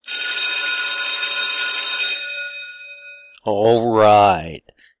All right.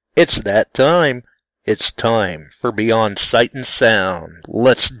 It's that time. It's time for Beyond Sight and Sound.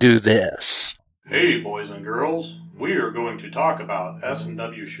 Let's do this. Hey, boys and girls. We are going to talk about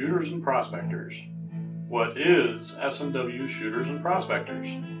S&W shooters and prospectors. What is S&W shooters and prospectors?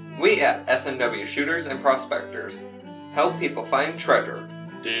 We at S&W Shooters and Prospectors help people find treasure.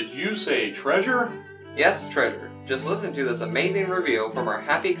 Did you say treasure? Yes, treasure. Just listen to this amazing review from our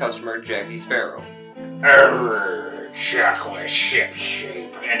happy customer, Jackie Sparrow. Chuck was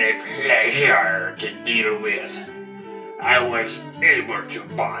shipshape and a pleasure to deal with. I was able to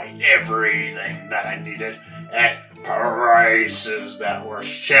buy everything that I needed at prices that were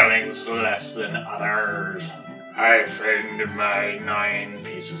shillings less than others. I found my 9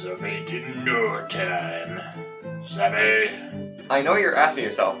 pieces of 8 in no time. Savvy? I know you're asking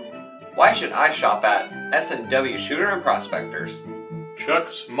yourself, why should I shop at S&W Shooter and Prospectors?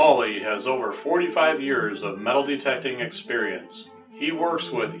 Chuck Smalley has over 45 years of metal detecting experience. He works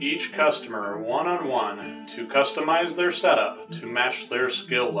with each customer one-on-one to customize their setup to match their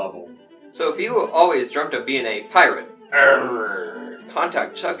skill level. So if you always dreamt of being a pirate,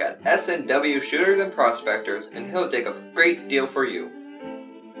 contact Chuck at S&W Shooters and Prospectors and he'll take a great deal for you.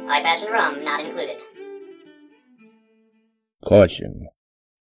 Eye patch and rum not included. Caution.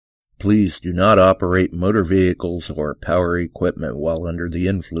 Please do not operate motor vehicles or power equipment while under the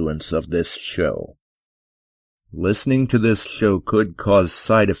influence of this show. Listening to this show could cause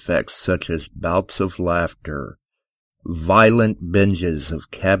side effects such as bouts of laughter, violent binges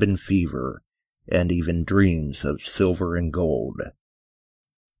of cabin fever, and even dreams of silver and gold.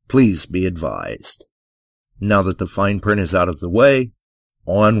 Please be advised. Now that the fine print is out of the way,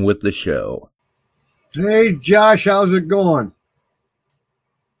 on with the show. Hey, Josh, how's it going?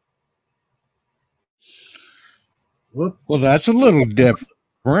 Whoop. Well, that's a little different.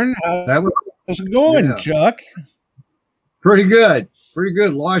 How's it going, Chuck? Pretty good. Pretty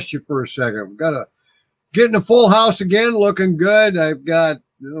good. Lost you for a second. We've got to get in the full house again, looking good. I've got,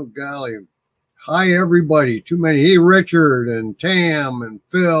 oh, golly, hi, everybody. Too many. Hey, Richard and Tam and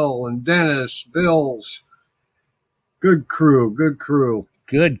Phil and Dennis, Bills. Good crew. Good crew.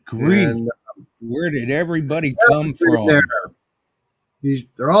 Good grief. And, where did everybody come from?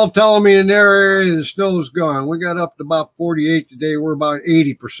 They're all telling me in their area the snow's gone. We got up to about 48 today. We're about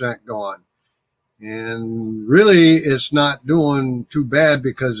 80% gone. And really, it's not doing too bad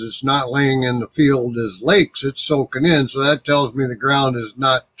because it's not laying in the field as lakes. It's soaking in. So that tells me the ground is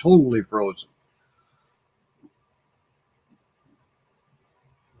not totally frozen.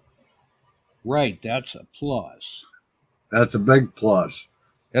 Right. That's a plus. That's a big plus.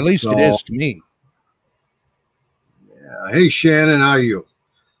 At least it is to me. Hey, Shannon, how are you?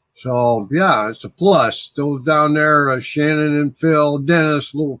 So, yeah, it's a plus. Those down there, Shannon and Phil,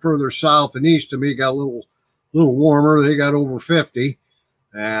 Dennis, a little further south and east of me, got a little warmer. They got over 50.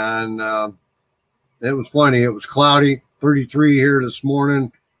 And it was funny. It was cloudy, 33 here this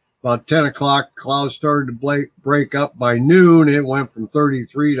morning. About 10 o'clock, clouds started to break up. By noon, it went from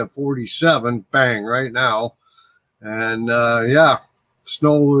 33 to 47, bang, right now. And,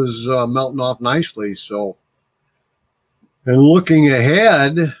 snow was melting off nicely, so. And looking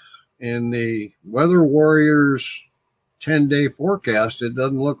ahead in the Weather Warriors 10-day forecast, it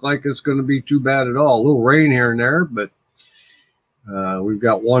doesn't look like it's going to be too bad at all. A little rain here and there, but we've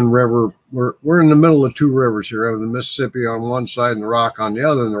got one river. We're in the middle of 2 rivers here. We have the Mississippi on one side and the Rock on the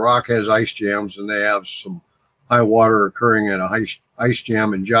other. And the Rock has ice jams, and they have some high water occurring at a ice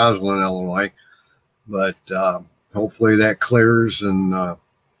jam in Joslyn, Illinois. But hopefully that clears and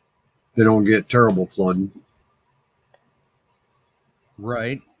they don't get terrible flooding.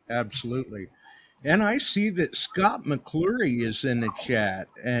 Right, absolutely. And I see that Scott McClure is in the chat,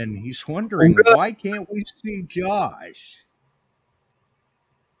 and he's wondering, why can't we see Josh?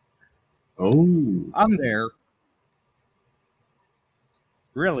 Oh. I'm there.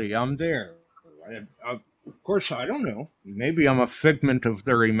 Really, I'm there. Of course, I don't know. Maybe I'm a figment of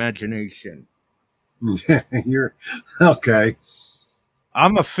their imagination. You're okay.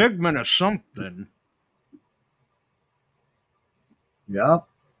 I'm a figment of something. Yep.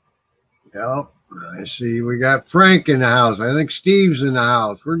 I see we got Frank in the house. I think Steve's in the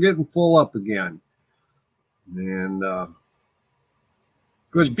house. We're getting full up again. And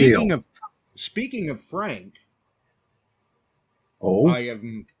good deal. Speaking of Frank, I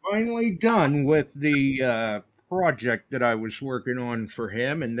am finally done with the project that I was working on for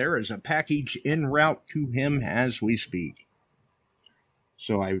him, and there is a package en route to him as we speak.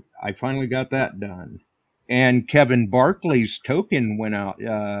 So I finally got that done. And Kevin Barkley's token went out,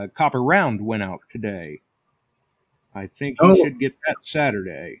 Copper Round went out today. I think he should get that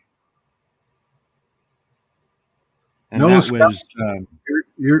Saturday. And No, that Scott. was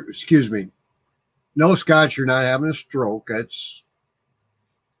Excuse me. No, Scott, you're not having a stroke. That's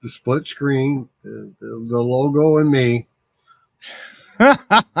the split screen, the logo, and me.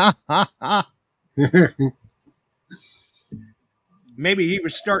 maybe he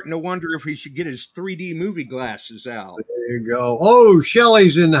was starting to wonder if he should get his 3D movie glasses out. There you go. Oh,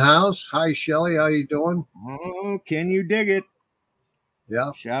 Shelly's in the house. Hi, Shelly. How you doing? Oh, can you dig it?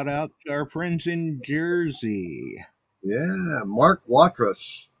 Yeah. Shout out to our friends in Jersey. Yeah. Mark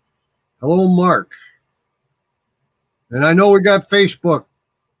Watras. Hello, Mark. And I know we got Facebook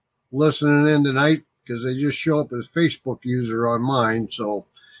listening in tonight because they just show up as Facebook user on mine. So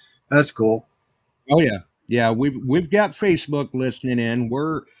that's cool. Oh yeah. Yeah, we've got Facebook listening in.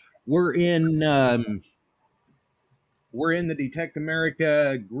 We're in the Detect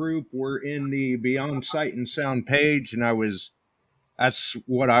America group. We're in the Beyond Sight and Sound page, and that's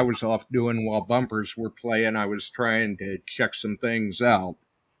what I was off doing while bumpers were playing. I was trying to check some things out.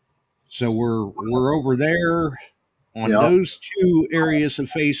 So we're over there on those two areas of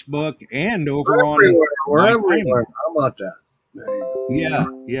Facebook and over we're everywhere. How about that? There you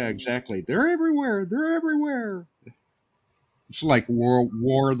go. Yeah, exactly. They're everywhere. They're everywhere. It's like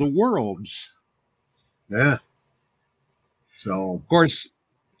War of the Worlds. Yeah. So, of course,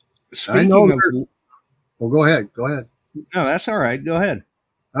 speaking of... Well, go ahead. Go ahead. No, that's all right. Go ahead.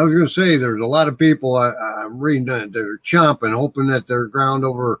 I was going to say there's a lot of people I'm reading that they're chomping, hoping that their ground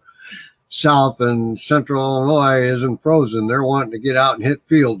over South and Central Illinois isn't frozen. They're wanting to get out and hit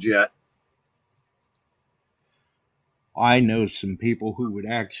fields yet. I know some people who would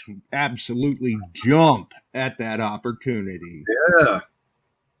absolutely jump at that opportunity. Yeah.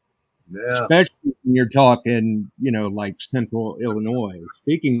 Yeah. Especially when you're talking, like Central Illinois.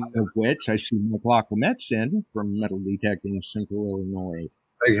 Speaking of which, I see Mike Laclamet's in from Metal Detecting Central Illinois.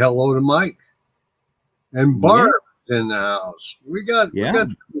 Hey, hello to Mike. And Barb's in the house. We got back.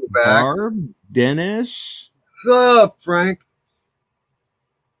 Barb, Dennis. What's up, Frank?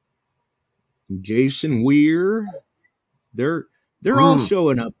 Jason Weir. They're all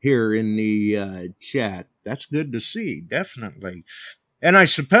showing up here in the chat. That's good to see, definitely. And I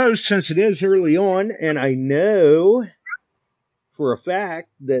suppose since it is early on, and I know for a fact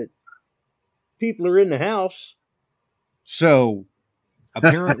that people are in the house, so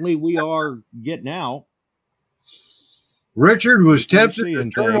apparently we are getting out. Richard was tempted to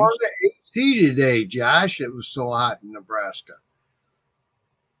turn on the AC today, Josh. It was so hot in Nebraska.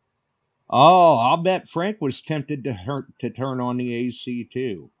 Oh, I'll bet Frank was tempted to turn on the AC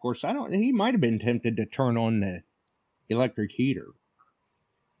too. Of course, he might have been tempted to turn on the electric heater.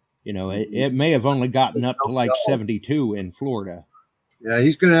 It may have only gotten up to like 72 in Florida. Yeah,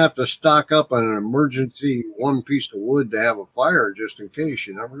 he's going to have to stock up on an emergency one piece of wood to have a fire just in case.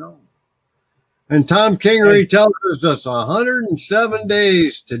 You never know. And Tom Kingery tells us it's 107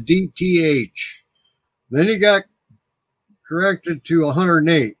 days to DTH. Then he got corrected to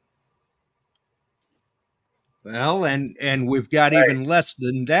 108. Well, and we've got even less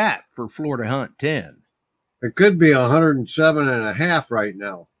than that for Florida Hunt 10. It could be 107 and a half right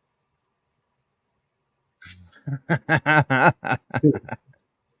now.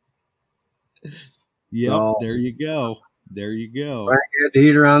 Yep, there you go. There you go. Frank had the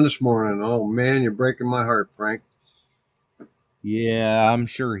heater on this morning. Oh, man, you're breaking my heart, Frank. Yeah, I'm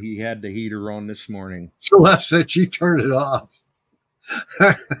sure he had the heater on this morning. Celeste said she turned it off.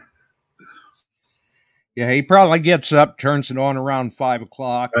 Yeah, he probably gets up, turns it on around 5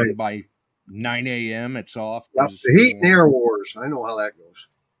 o'clock, and by 9 a.m. it's off. Yep, the heat and air wars. I know how that goes.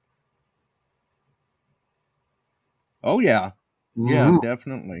 Oh, yeah. Yeah,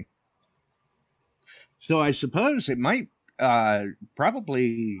 definitely. So I suppose it might I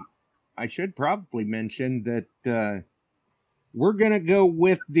should probably mention that we're going to go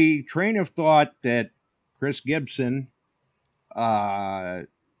with the train of thought that Chris Gibson,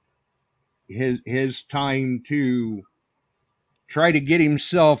 his time to try to get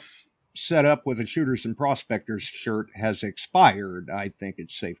himself set up with a Shooters and Prospectors shirt has expired, I think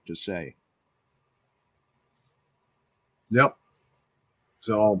it's safe to say. Yep.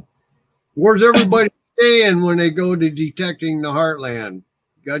 So, where's everybody staying when they go to Detecting the Heartland?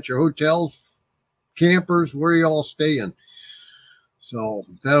 Got your hotels, campers, where are you all staying? So,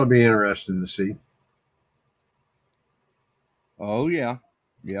 that'll be interesting to see. Oh, yeah.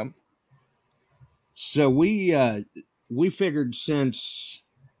 Yep. So we figured since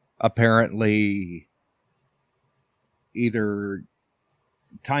apparently either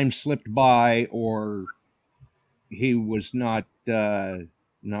time slipped by or he was not going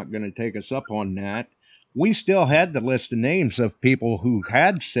to take us up on that, we still had the list of names of people who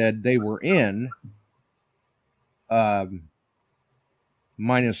had said they were in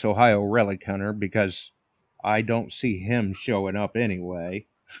minus Ohio Relic Hunter, because I don't see him showing up anyway.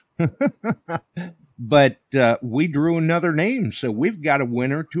 But we drew another name, so we've got a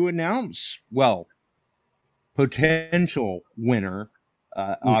winner to announce. Well, potential winner.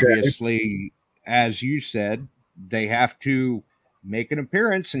 Obviously, as you said, they have to make an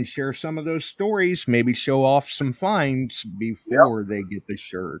appearance and share some of those stories, maybe show off some finds before they get the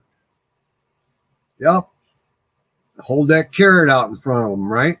shirt. Yep. Hold that carrot out in front of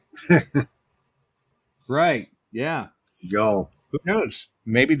them, right? Right. Yeah. Go. Who knows?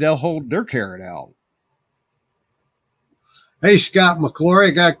 Maybe they'll hold their carrot out. Hey, Scott McClory,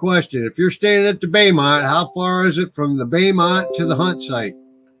 I got a question. If you're staying at the Baymont, how far is it from the Baymont to the hunt site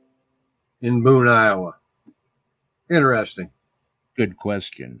in Boone, Iowa? Interesting. Good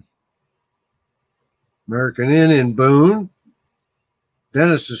question. American Inn in Boone.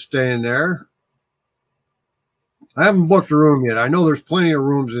 Dennis is staying there. I haven't booked a room yet. I know there's plenty of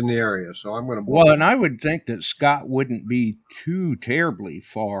rooms in the area, so I'm going to book Well, it. and I would think that Scott wouldn't be too terribly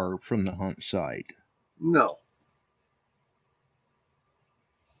far from the hunt site. No.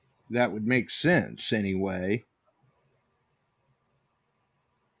 That would make sense anyway.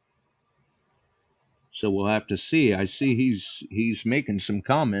 So we'll have to see. I see he's making some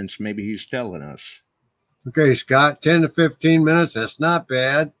comments. Maybe he's telling us. Okay, Scott, 10 to 15 minutes. That's not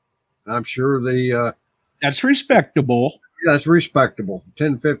bad. I'm sure That's respectable. that's respectable.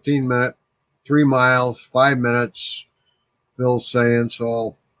 10 to 15 minutes, 3 miles, 5 minutes, Phil's saying.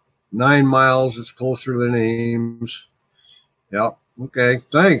 So 9 miles is closer than Ames. Yep. Okay.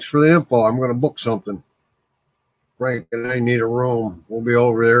 Thanks for the info. I'm going to book something. Frank and I need a room. We'll be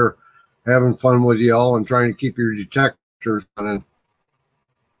over there having fun with y'all and trying to keep your detectors running.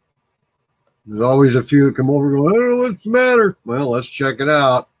 There's always a few that come over and go, I don't know what's the matter. Well, let's check it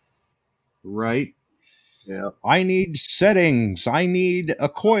out. Right. Yeah. I need settings. I need a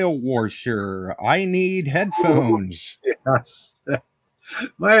coil washer. I need headphones. Yes.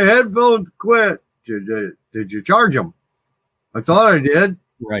 My headphones quit. Did you charge them? I thought I did.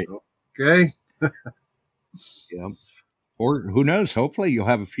 Right. Okay. Yeah. Or who knows? Hopefully you'll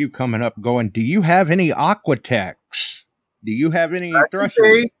have a few coming up going, do you have any Aquatex? Do you have any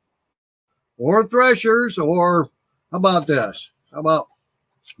threshers? Or threshers, or how about this? How about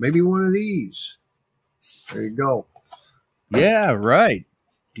maybe one of these? There you go. Yeah, right.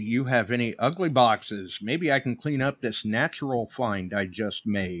 Do you have any ugly boxes? Maybe I can clean up this natural find I just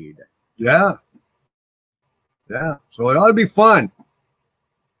made. Yeah. Yeah. So it ought to be fun.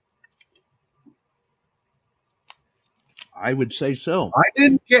 I would say so. I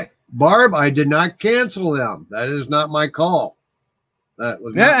didn't get Barb. I did not cancel them. That is not my call. That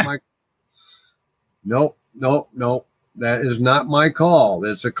was not my. Nope. That is not my call.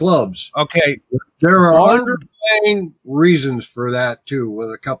 That's the club's. Okay. There are underlying reasons for that too,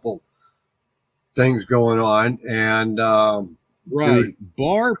 with a couple things going on, and right.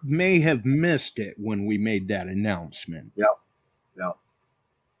 Barb may have missed it when we made that announcement. Yep.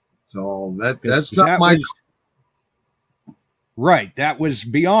 So that's not my. Right. That was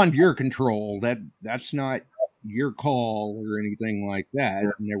beyond your control. That's not your call or anything like that.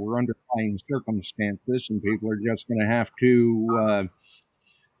 And there were underlying circumstances, and people are just going to have to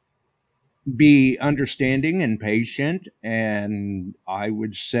be understanding and patient. And I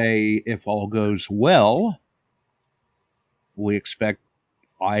would say, if all goes well, we expect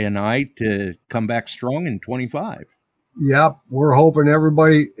I to come back strong in 25. Yep, we're hoping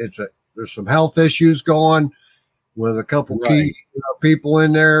everybody. There's some health issues going with a couple key people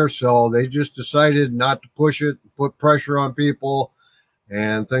in there, so they just decided not to push it, put pressure on people,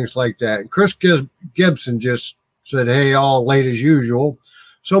 and things like that. And Chris Gibson just said, "Hey, all late as usual.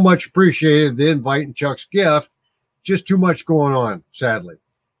 So much appreciated the invite and Chuck's gift. Just too much going on, sadly."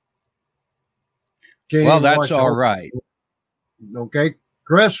 Well, that's all right. Okay,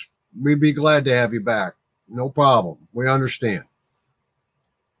 Chris, we'd be glad to have you back. No problem. We understand.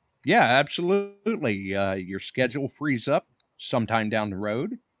 Yeah, absolutely. Your schedule frees up sometime down the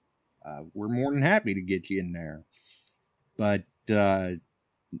road. We're more than happy to get you in there. But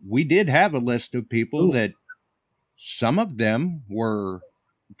we did have a list of people that some of them were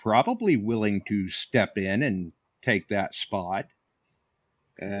probably willing to step in and take that spot.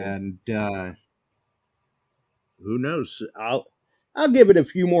 And who knows? I'll give it a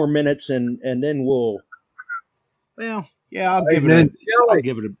few more minutes and then we'll. Well, yeah, I'll give it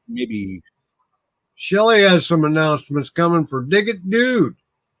a maybe. Shelly has some announcements coming for Dig It Dude,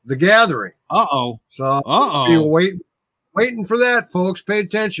 The Gathering. So you're waiting for that, folks. Pay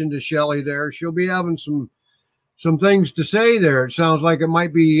attention to Shelly there. She'll be having some things to say there. It sounds like it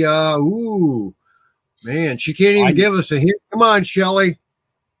might be Man, she can't even give us a hint. Come on, Shelley.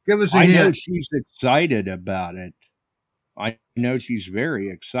 Give us a I hint. know she's excited about it. I know she's very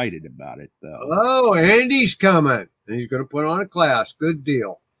excited about it, though. Oh, Andy's coming. And he's going to put on a class. Good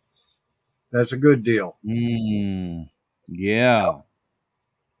deal. That's a good deal. Yeah.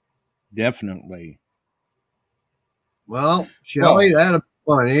 Definitely. Well, Shelley, that'll be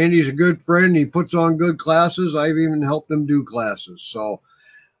fun. Andy's a good friend. He puts on good classes. I've even helped him do classes. So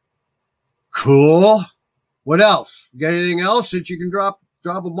cool. What else? Got anything else that you can drop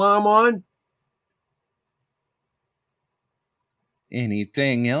a bomb on?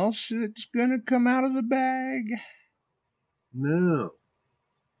 Anything else that's going to come out of the bag? No.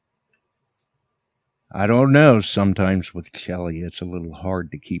 I don't know. Sometimes with Shelley, it's a little hard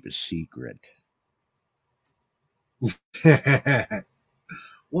to keep a secret.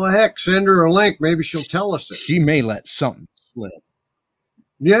 Well, heck, send her a link. Maybe she'll tell us it. She may let something slip.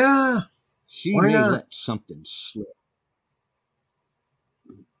 Yeah. She Why may not? let something slip.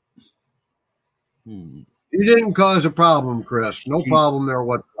 You didn't cause a problem, Chris. No problem there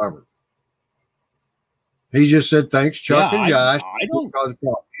whatsoever. He just said, thanks, Chuck and Josh. I don't cause a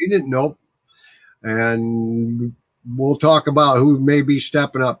problem. He didn't know. And we'll talk about who may be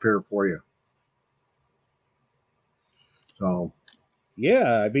stepping up here for you. So.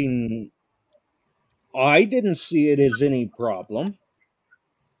 Yeah, I mean, I didn't see it as any problem.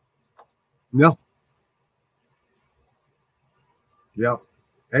 No. Yep.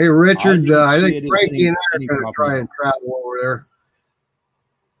 Hey, Richard, I think Frankie and I are going to try and travel over there.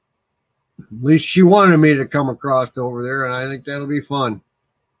 At least she wanted me to come across over there, and I think that'll be fun.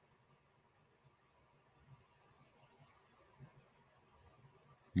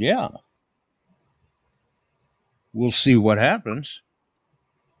 Yeah. We'll see what happens.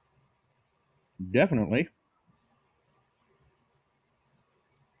 Definitely.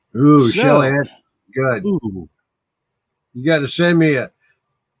 Ooh, So- Shelley, that's good. Ooh. You got to send me a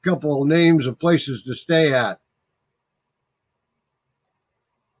couple of names of places to stay at.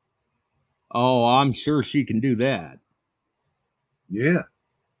 Oh, I'm sure she can do that. Yeah.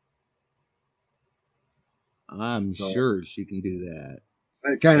 I'm So- sure she can do that.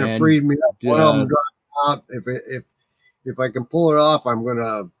 That kind of And, freed me up. One of them uh, dropped out. If I can pull it off, I'm going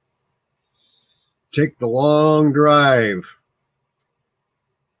to take the long drive.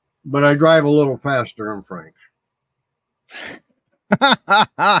 But I drive a little faster than Frank.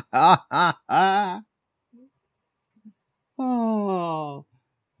 Oh,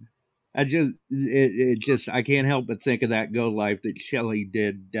 I can't help but think of that Go Life that Shelley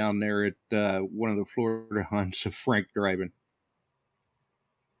did down there at one of the Florida hunts of Frank driving.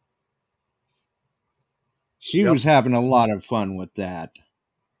 She Yep. was having a lot of fun with that.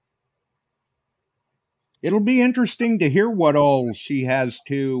 It'll be interesting to hear what all she has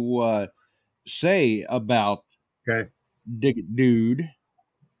to say about Okay. Dig It Dude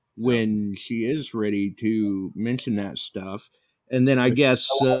when she is ready to mention that stuff. And then I guess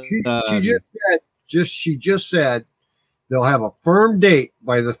She just said they'll have a firm date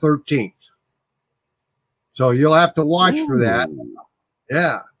by the 13th. So you'll have to watch for that.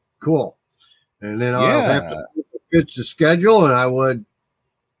 Yeah, cool. And then I'll have to see if it fits the schedule, and I would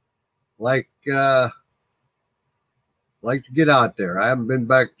like to get out there. I haven't been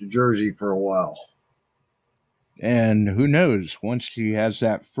back to Jersey for a while. And who knows, once she has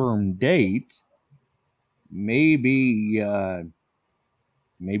that firm date, maybe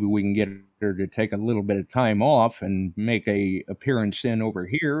we can get her to take a little bit of time off and make a appearance in over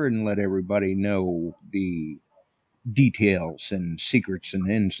here and let everybody know the details and secrets and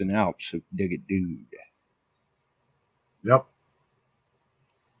ins and outs of Dig It Dude. Yep.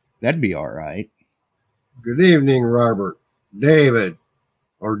 That'd be all right. Good evening, Robert, David,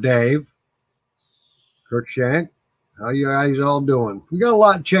 or Dave, Kirkshank. How you guys all doing? We got a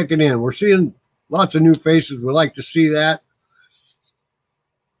lot checking in. We're seeing lots of new faces. We like to see that.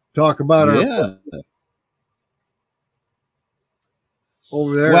 Talk about our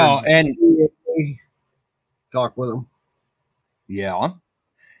over there. Well, and talk with them. yeah,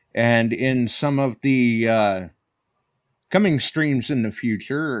 and in some of the coming streams in the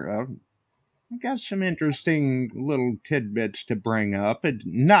future, I've got some interesting little tidbits to bring up. It's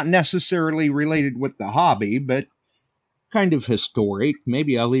not necessarily related with the hobby, but kind of historic.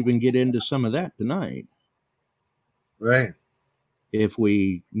 Maybe I'll even get into some of that tonight. Right. If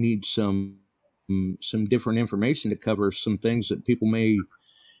we need some different information to cover some things that people may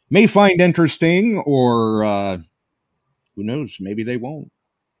find interesting, or who knows, maybe they won't.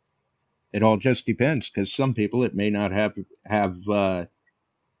 It all just depends, because some people it may not have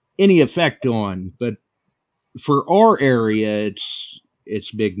any effect on, but for our area,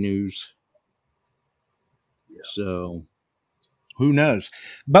 it's big news. So who knows?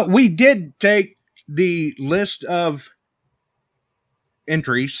 But we did take the list of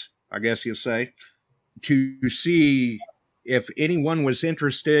entries, I guess you'll say, to see if anyone was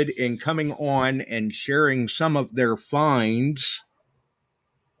interested in coming on and sharing some of their finds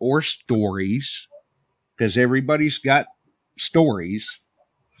or stories, because everybody's got stories.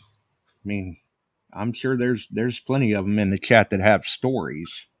 I mean, I'm sure there's plenty of them in the chat that have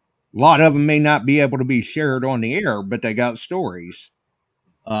stories. A lot of them may not be able to be shared on the air, but they got stories.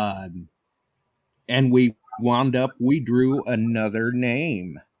 And we drew another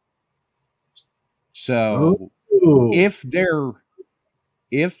name. So if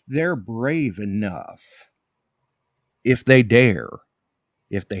they're brave enough, if they dare,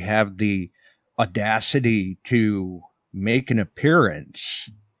 if they have the audacity to make an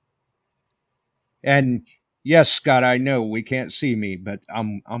appearance, and yes, Scott, I know we can't see me, but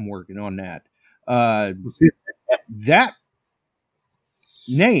I'm working on that. That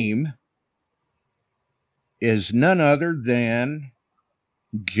name is none other than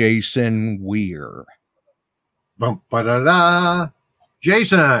Jason Weir. Bum-ba-da-da.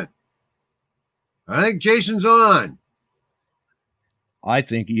 Jason. I think Jason's on. I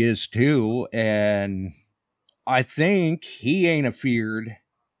think he is too, and I think he ain't afeared.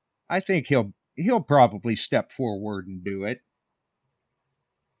 I think he'll probably step forward and do it.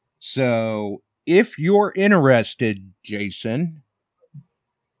 So if you're interested, Jason,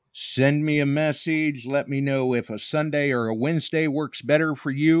 send me a message. Let me know if a Sunday or a Wednesday works better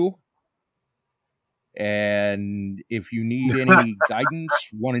for you. And if you need any guidance,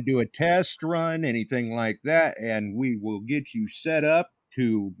 want to do a test run, anything like that, and we will get you set up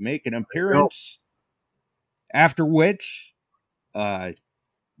to make an appearance. After which,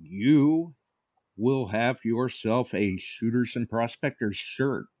 you will have yourself a Shooters and Prospectors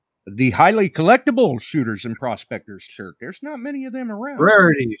shirt. The highly collectible Shooters and Prospectors shirt. There's not many of them around.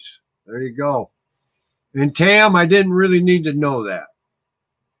 Rarities. There you go. And Tam, I didn't really need to know that.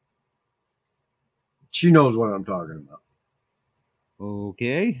 She knows what I'm talking about.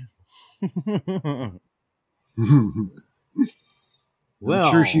 Okay. Well,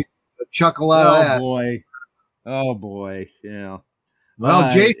 I'm sure she chuckle out of that. Oh boy. Yeah. Well,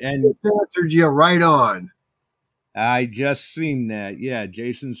 Jason answered you right on. I just seen that. Yeah,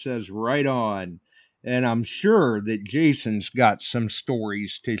 Jason says right on. And I'm sure that Jason's got some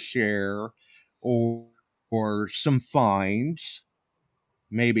stories to share or some finds.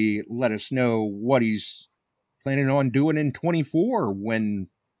 Maybe let us know what he's planning on doing in 24 when,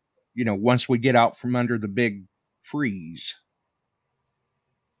 once we get out from under the big freeze.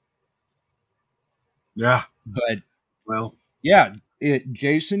 Yeah. But, well, yeah,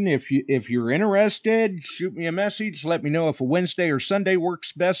 Jason, if you're interested, shoot me a message. Let me know if a Wednesday or Sunday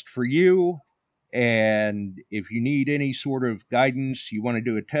works best for you. And if you need any sort of guidance, you want to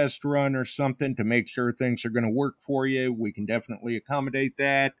do a test run or something to make sure things are going to work for you, we can definitely accommodate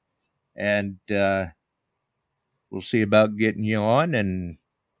that. And we'll see about getting you on and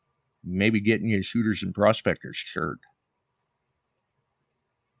maybe getting you a Shooters and Prospectors shirt.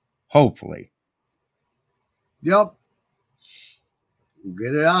 Hopefully. Yep. We'll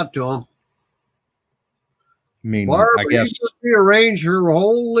get it out to him. I mean, Barbara, I guess rearrange her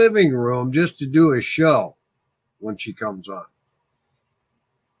whole living room just to do a show when she comes on.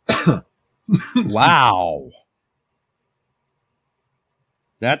 Wow.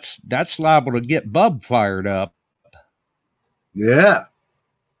 That's liable to get Bub fired up. Yeah.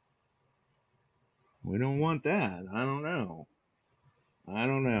 We don't want that. I don't know.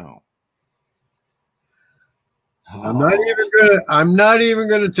 I'm not even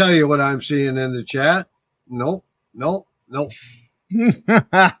gonna tell you what I'm seeing in the chat. Nope.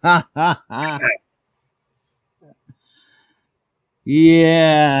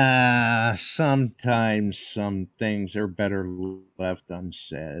 Yeah, sometimes some things are better left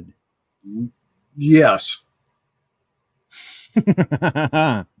unsaid. Yes.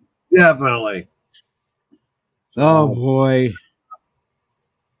 Definitely. Oh boy.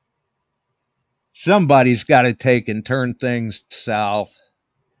 Somebody's got to take and turn things south.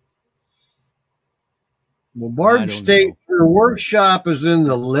 Well, Barb states her workshop is in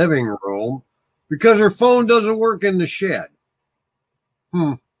the living room because her phone doesn't work in the shed.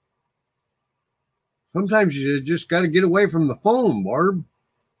 Sometimes you just got to get away from the phone, Barb.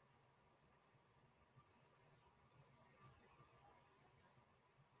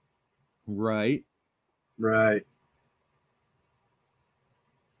 Right.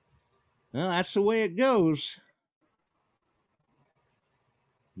 Well, that's the way it goes.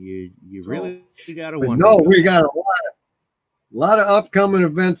 You really got to wonder. No, we got A lot of upcoming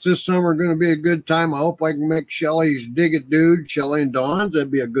events this summer are going to be a good time. I hope I can make Shelly's Dig It Dude, Shelly and Dawn's.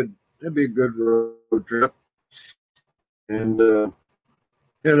 That'd be a good road trip. And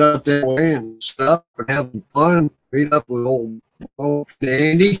get out that way and stuff and have some fun. Meet up with old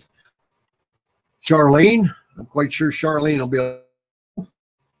Andy. Charlene. I'm quite sure Charlene will be.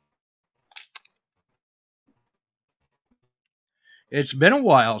 It's been a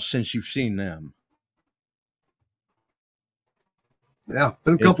while since you've seen them. Yeah,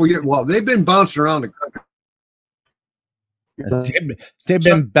 been a couple years. Well, they've been bouncing around the country. They've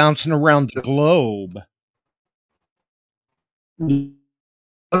been bouncing around the globe. I'm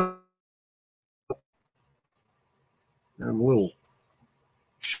a little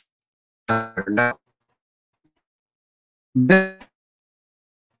now.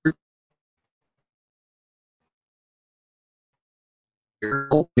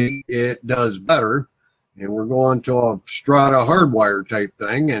 It does better, and we're going to a Strata hardwire type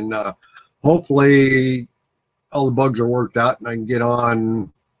thing, and hopefully all the bugs are worked out and I can get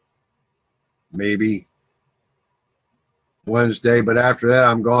on maybe Wednesday, but after that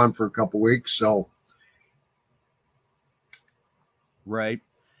I'm gone for a couple weeks. So right.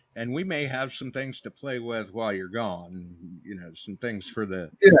 And we may have some things to play with while you're gone, some things for the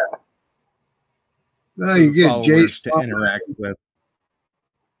you get Jason to interact with.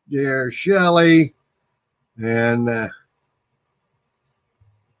 There, Shelly, and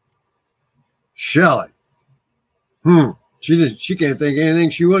Shelly. She can't think of anything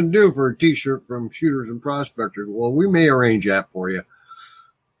she wouldn't do for a T-shirt from Shooters and Prospectors. Well, we may arrange that for you.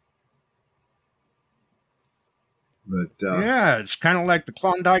 But yeah, it's kind of like the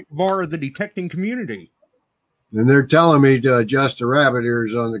Klondike Bar of the detecting community. And they're telling me to adjust the rabbit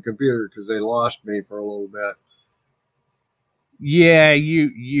ears on the computer because they lost me for a little bit. Yeah,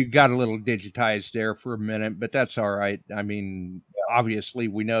 you got a little digitized there for a minute, but that's all right. I mean, obviously,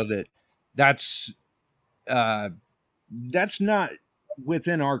 we know that's not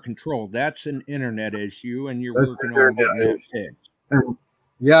within our control. That's an internet issue, and you're working on getting it fixed.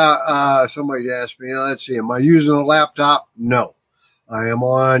 Yeah, somebody asked me, let's see, am I using a laptop? No. I am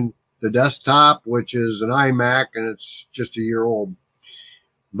on the desktop, which is an iMac, and it's just a year old.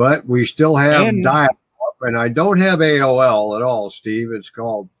 But we still have dial-up, and I don't have AOL at all, Steve. It's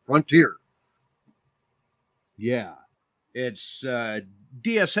called Frontier. Yeah. It's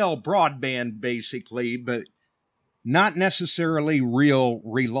DSL broadband, basically, but not necessarily real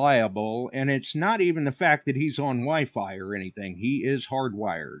reliable, and it's not even the fact that he's on Wi-Fi or anything. He is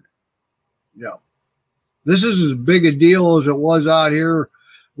hardwired. Yeah. This is as big a deal as it was out here.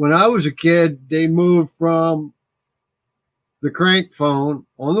 When I was a kid, they moved from the crank phone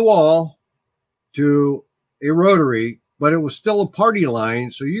on the wall to a rotary, but it was still a party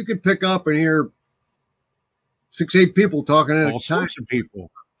line, so you could pick up and hear 6-8 people talking at a time. All sorts of people.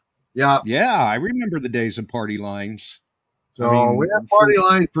 Yeah. Yeah, I remember the days of party lines. So we have party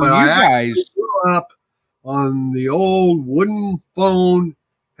lines for you guys. Grew up on the old wooden phone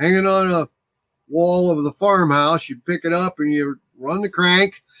hanging on a wall of the farmhouse. You pick it up and you run the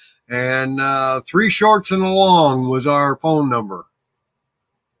crank, and 3 shorts and a long was our phone number.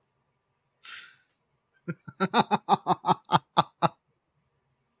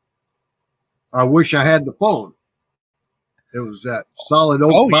 I wish I had the phone. It was that solid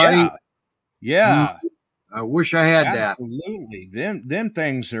oak body. Yeah. I wish I had that. Absolutely. Them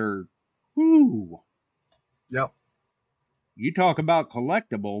things are, whoo. Yep. You talk about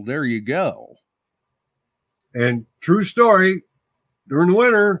collectible, there you go. And true story, during the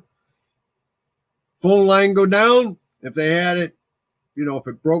winter, phone line go down. If they had it, if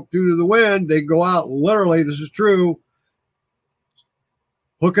it broke due to the wind, they'd go out, literally, this is true,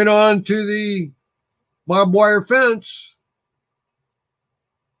 hook it on to the barbed wire fence,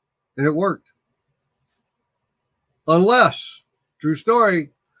 and it worked. Unless, true story,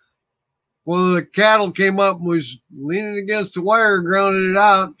 one of the cattle came up and was leaning against the wire, grounded it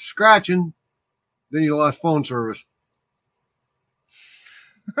out, scratching, then you lost phone service.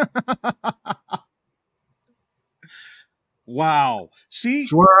 Wow. See?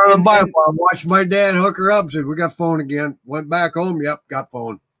 Swear on the Bible, I watched my dad hook her up, said, we got phone again. Went back home, yep, got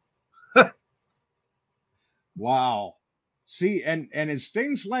phone. Wow. See, and it's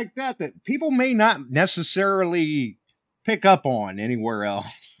things like that people may not necessarily pick up on anywhere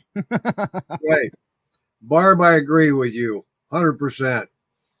else. Right. Barb, I agree with you 100%.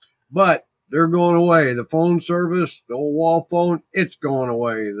 But they're going away. The phone service, the old wall phone, it's going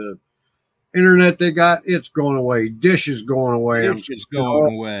away. The internet they got, it's going away. Dish is going away. Dish is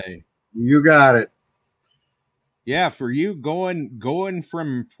going away. You got it. Yeah, for you going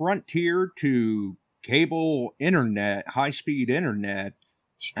from Frontier to cable internet, high-speed internet,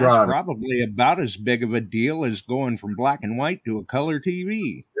 that's Strata. probably about as big of a deal as going from black and white to a color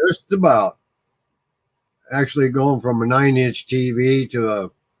TV. Just about. Actually, going from a 9-inch TV to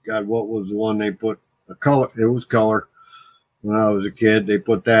a, God, what was the one they put? A color. It was color. When I was a kid, they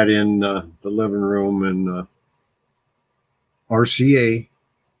put that in the living room, and RCA,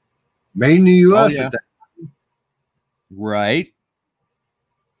 made in the U.S. yeah. at that. Right.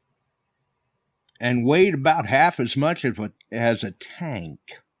 And weighed about half as much as a tank.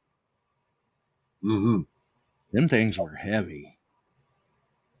 Mm-hmm. Them things were heavy.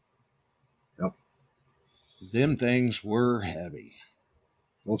 Yep. Them things were heavy.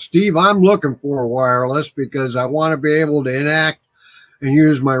 Well, Steve, I'm looking for a wireless because I want to be able to enact and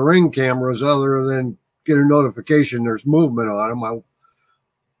use my Ring cameras other than get a notification there's movement on them. I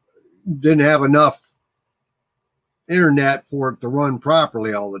didn't have enough internet for it to run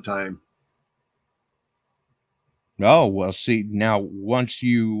properly all the time. Oh, well, see, now once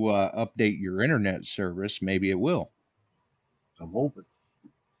you update your internet service, maybe it will. I'm hoping.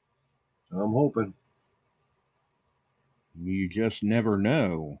 You just never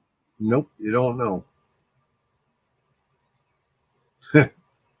know. Nope, you don't know.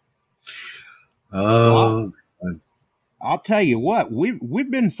 I'll tell you what,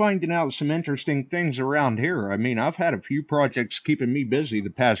 we've been finding out some interesting things around here. I mean, I've had a few projects keeping me busy the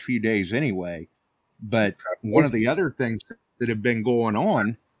past few days anyway. But one of the other things that have been going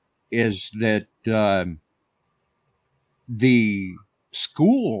on is that the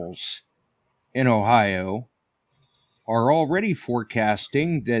schools in Ohio are already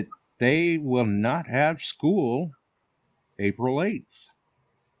forecasting that they will not have school April 8th.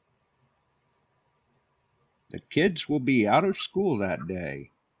 The kids will be out of school that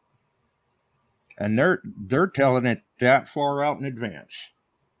day. And they're telling it that far out in advance.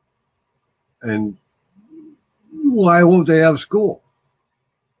 And why won't they have school?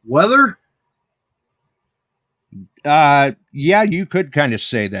 Weather? Yeah, you could kind of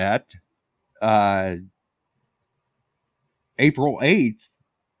say that. April 8th,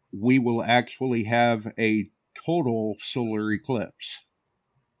 we will actually have a total solar eclipse.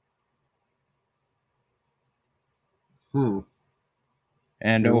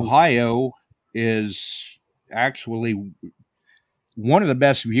 And Ohio is actually one of the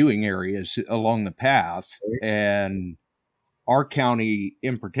best viewing areas along the path, and our county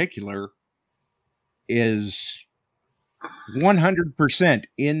in particular is 100%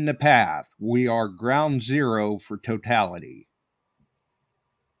 in the path. We are ground zero for totality.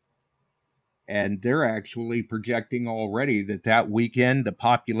 And they're actually projecting already that weekend, the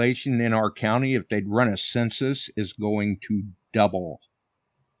population in our county, if they'd run a census, is going to double.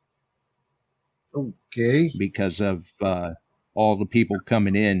 Okay. Because of all the people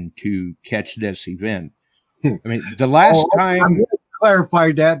coming in to catch this event. I mean, the last time... I'm going to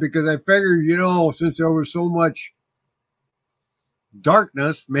clarify that because I figured, since there was so much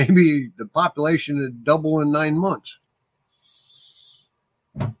darkness, maybe the population would double in 9 months.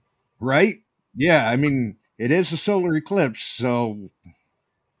 Right? Yeah, I mean, it is a solar eclipse, so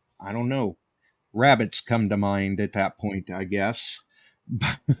I don't know. Rabbits come to mind at that point, I guess.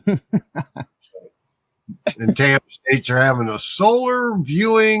 And Tampa States are having a solar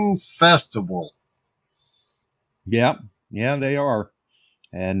viewing festival. Yeah, they are.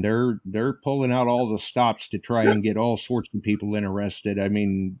 And they're pulling out all the stops to try and get all sorts of people interested. I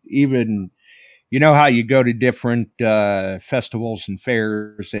mean, even... You know how you go to different festivals and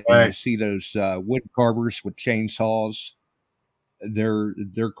fairs and you see those wood carvers with chainsaws? They're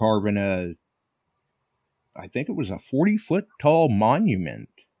carving I think it was a 40-foot tall monument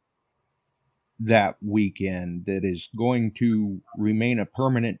that weekend that is going to remain a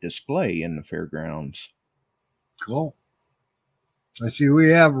permanent display in the fairgrounds. Cool. I see we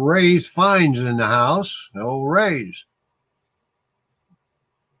have Ray's Finds in the house. No Ray's.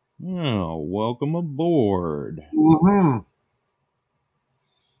 Oh, welcome aboard. Mm-hmm.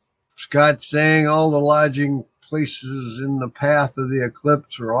 Scott saying all the lodging places in the path of the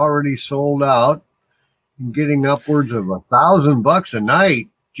eclipse are already sold out and getting upwards of $1,000 a night.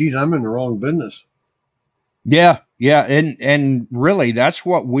 Geez, I'm in the wrong business. Yeah. And really, that's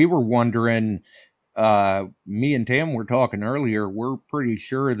what we were wondering. Me and Tim were talking earlier. We're pretty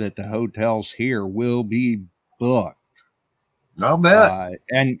sure that the hotels here will be booked. I'll bet.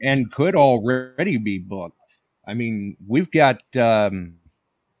 And could already be booked. I mean, we've got,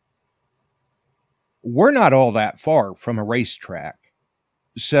 we're not all that far from a racetrack.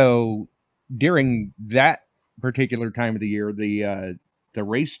 So during that particular time of the year, the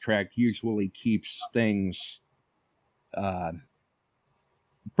racetrack usually keeps things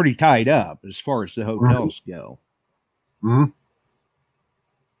pretty tied up as far as the hotels go. Mm-hmm.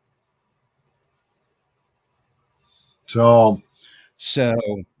 So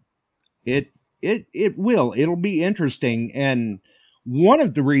it'll be interesting. And one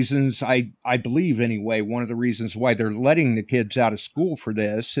of the reasons I believe anyway, one of the reasons why they're letting the kids out of school for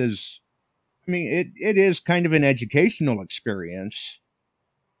this is, I mean, it is kind of an educational experience.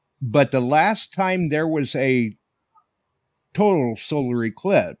 But the last time there was a total solar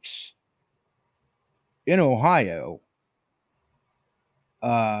eclipse in Ohio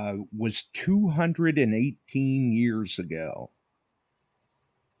was 218 years ago.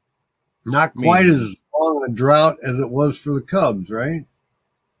 Not quite as long a drought as it was for the Cubs, right?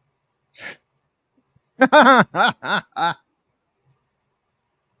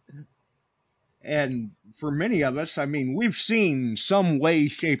 And for many of us, I mean, we've seen some way,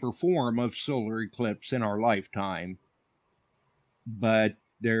 shape, or form of solar eclipse in our lifetime. But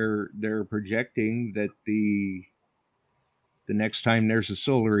they're projecting that the next time there's a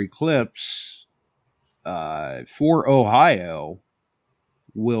solar eclipse for Ohio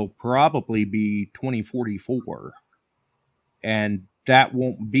will probably be 2044. And that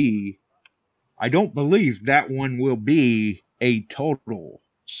won't be, I don't believe that one will be a total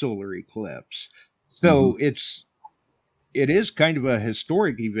solar eclipse. So it is kind of a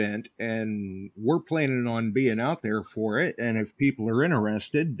historic event, and we're planning on being out there for it. And if people are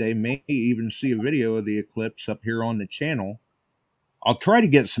interested, they may even see a video of the eclipse up here on the channel. I'll try to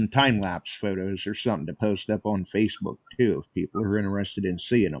get some time-lapse photos or something to post up on Facebook, too, if people are interested in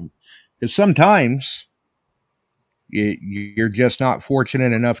seeing them. Because sometimes you're just not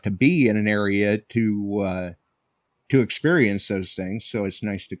fortunate enough to be in an area to experience those things. So it's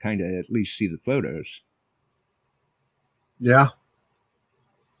nice to kind of at least see the photos. Yeah.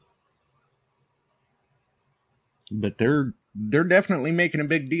 But they're definitely making a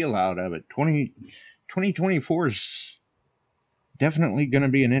big deal out of it. 2024 is definitely going to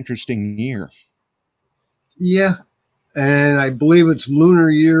be an interesting year. Yeah. And I believe it's lunar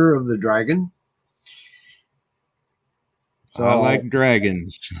year of the dragon. So I like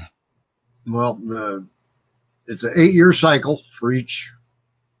dragons. Well, it's an 8-year cycle for each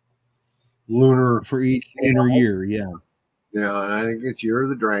lunar. For each lunar year, yeah. Yeah, and I think it's year of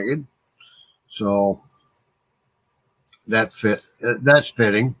the dragon. So that's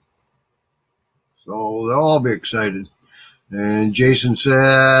fitting. So they'll all be excited. And Jason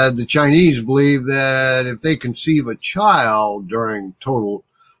said the Chinese believe that if they conceive a child during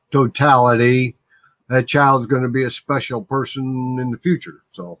totality, that child's going to be a special person in the future.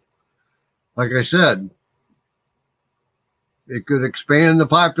 So, like I said, it could expand the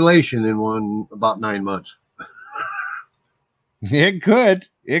population in about 9 months. It could.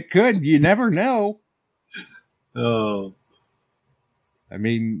 You never know. Oh. I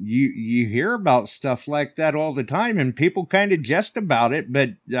mean, you hear about stuff like that all the time, and people kind of jest about it, but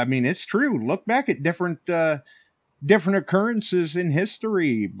I mean, it's true. Look back at different occurrences in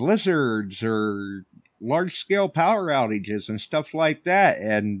history, blizzards or large-scale power outages and stuff like that,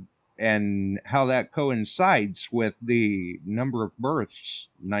 and how that coincides with the number of births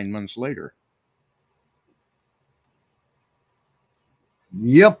 9 months later.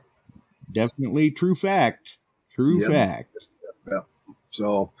 Yep. Definitely true fact. True fact. Yep.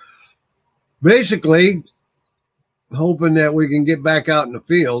 So basically, hoping that we can get back out in the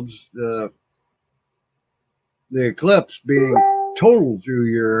fields, the eclipse being total through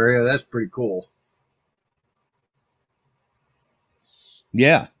your area, that's pretty cool.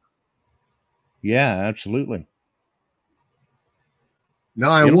 Yeah. Yeah, absolutely.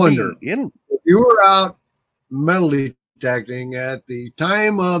 Now I wonder, if you were out metal detecting at the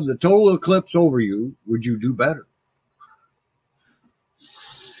time of the total eclipse over you, would you do better?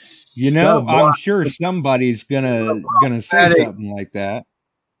 You know, I'm sure somebody's gonna say something like that.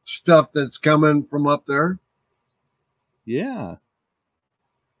 Stuff that's coming from up there. Yeah.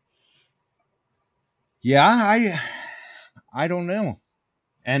 Yeah, I don't know.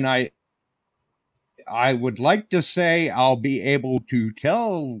 And I would like to say I'll be able to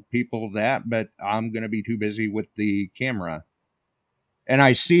tell people that, but I'm going to be too busy with the camera. And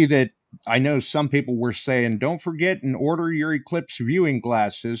I see that, I know some people were saying, don't forget and order your eclipse viewing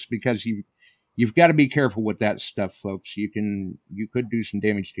glasses, because you've got to be careful with that stuff, folks. You could do some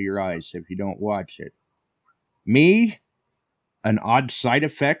damage to your eyes if you don't watch it. Me, an odd side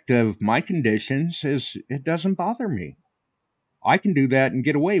effect of my conditions is it doesn't bother me. I can do that and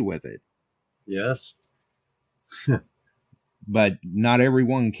get away with it. Yes. But not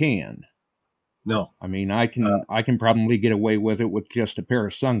everyone can. No. I mean, I can probably get away with it with just a pair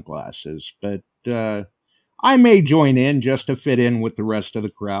of sunglasses, but I may join in just to fit in with the rest of the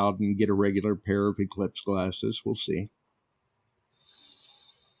crowd and get a regular pair of eclipse glasses. We'll see.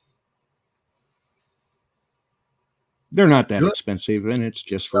 They're not that expensive, and it's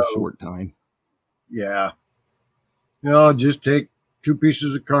just for a short time. Yeah. You know, just take 2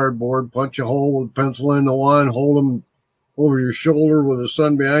 pieces of cardboard, punch a hole with a pencil into one, hold them over your shoulder with the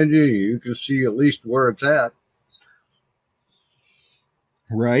sun behind you. You can see at least where it's at.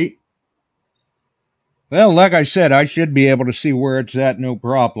 Right. Well, like I said, I should be able to see where it's at, no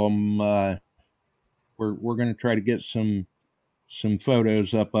problem. We're going to try to get some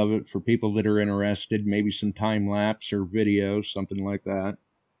photos up of it for people that are interested, maybe some time lapse or video, something like that.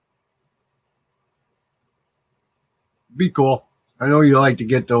 Be cool. I know you like to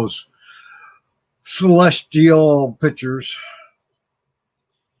get those celestial pictures.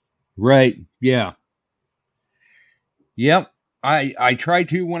 Right. Yeah. Yep. I try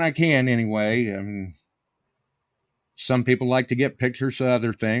to when I can anyway. Some people like to get pictures of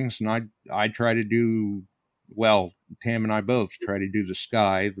other things, and I try to do, well, Tam and I both try to do the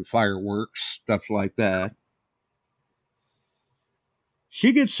sky, the fireworks, stuff like that.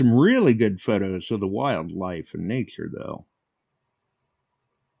 She gets some really good photos of the wildlife and nature, though.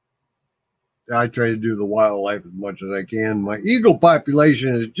 I try to do the wildlife as much as I can. My eagle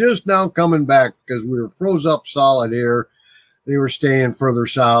population is just now coming back because we were froze up solid here. They were staying further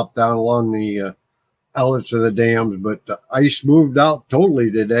south down along the outlets of the dams, but the ice moved out totally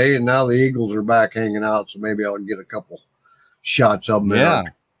today, and now the eagles are back hanging out, so maybe I'll get a couple shots of them. Yeah.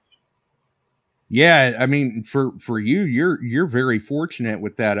 Yeah, I mean, for you, you're very fortunate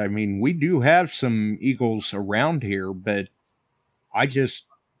with that. I mean, we do have some eagles around here, but I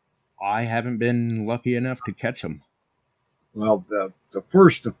haven't been lucky enough to catch them. Well, the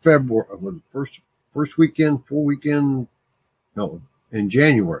 1st of February, first weekend, full weekend, no, in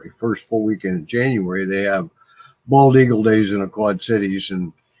January, first full weekend in January, they have bald eagle days in the Quad Cities,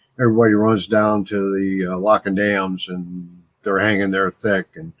 and everybody runs down to the lock and dams, and they're hanging there thick,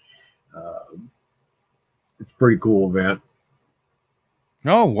 and it's a pretty cool event.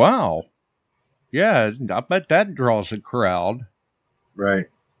 Oh, wow. Yeah, I bet that draws a crowd. Right.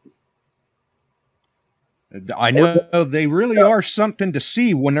 I know they really are something to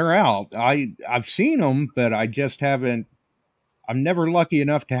see when they're out. I've seen them, but I just haven't. I'm never lucky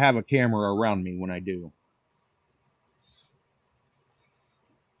enough to have a camera around me when I do.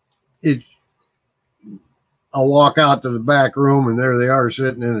 I'll walk out to the back room, and there they are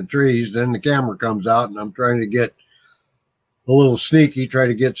sitting in the trees. Then the camera comes out, and I'm trying to get a little sneaky, try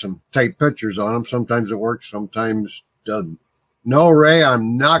to get some tight pictures on them. Sometimes it works, sometimes doesn't. No, Ray,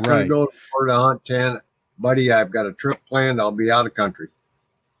 I'm not going to go to Florida hunt 10. Buddy, I've got a trip planned. I'll be out of country.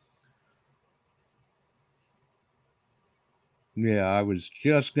 Yeah, I was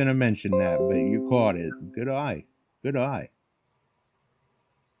just going to mention that, but you caught it. Good eye. Good eye.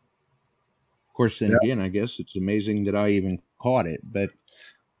 Of course, then again, I guess it's amazing that I even caught it, but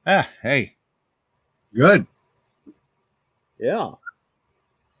hey. Good. Yeah.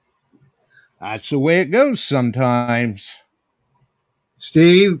 That's the way it goes sometimes.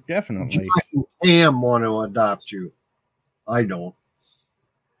 Steve, definitely. Josh and Tam want to adopt you. I don't.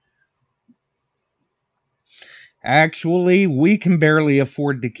 Actually, we can barely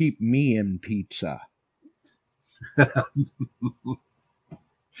afford to keep me in pizza.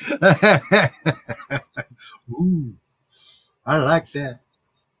 Ooh, I like that.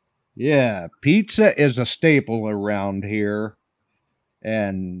 Yeah, pizza is a staple around here.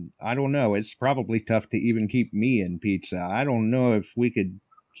 And I don't know, it's probably tough to even keep me in pizza. I don't know if we could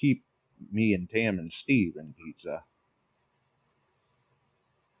keep me and Tam and Steve in pizza.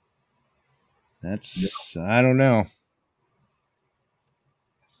 I don't know.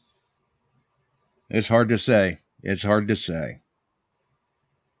 It's hard to say. It's hard to say.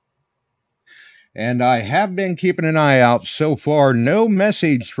 And I have been keeping an eye out so far. No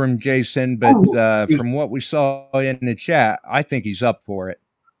message from Jason, but from what we saw in the chat, I think he's up for it.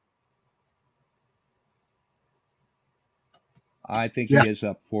 I think he is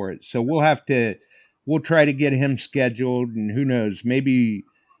up for it. So we'll try to get him scheduled, and who knows, maybe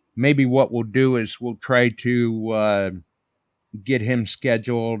what we'll do is we'll try to get him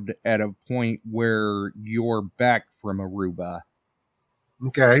scheduled at a point where you're back from Aruba.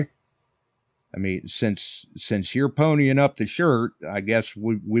 Okay. I mean, since you're ponying up the shirt, I guess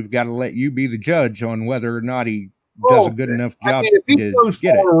we've got to let you be the judge on whether or not he does a good enough job. If he comes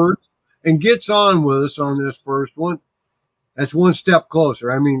forward and gets on with us on this first one, that's one step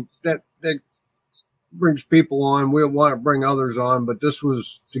closer. I mean, that brings people on. We'll want to bring others on, but this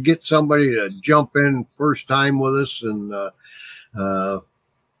was to get somebody to jump in first time with us, and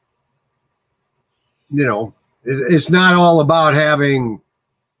it's not all about having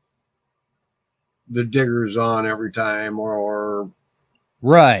the diggers on every time or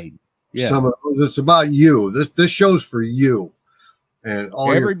right. Yeah. some of those. It's about you. This show's for you. And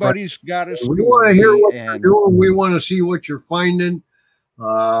all everybody's got a story. We want to hear what you're doing. We want to see what you're finding.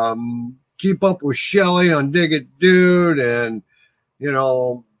 Keep up with Shelly on Dig It Dude, and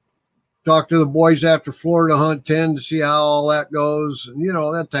talk to the boys after Florida Hunt 10 to see how all that goes, and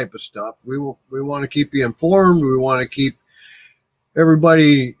that type of stuff. We want to keep you informed. We want to keep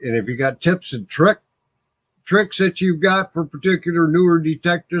everybody, and if you got tips and tricks that you've got for particular newer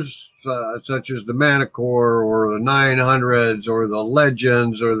detectives, such as the Manticore or the 900s or the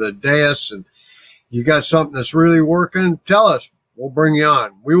Legends or the Deus, and you got something that's really working, tell us. We'll bring you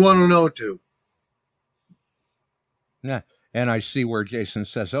on. We want to know too. Yeah. And I see where Jason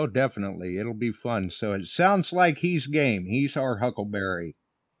says, oh, definitely. It'll be fun. So it sounds like he's game. He's our Huckleberry.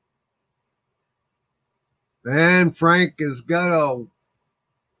 And Frank has got to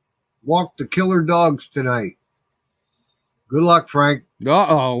walk the killer dogs tonight. Good luck, Frank.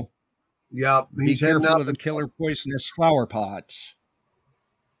 Uh-oh. Yep. Be careful of the killer poisonous flower pots.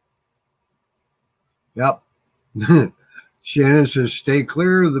 Yep. Shannon says, stay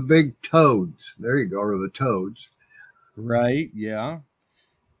clear of the big toads. There you go, or the toads. Right, yeah.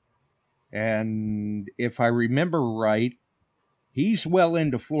 And if I remember right, he's well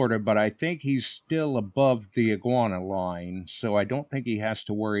into Florida, but I think he's still above the iguana line, so I don't think he has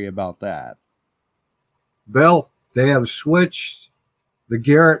to worry about that. Bill, they have switched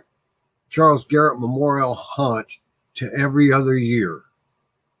the Charles Garrett Memorial Hunt to every other year.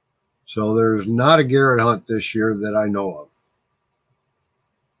 So there's not a Garrett hunt this year that I know of.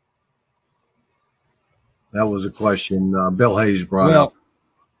 That was a question Bill Hayes brought up.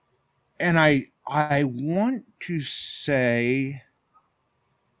 And I want to say,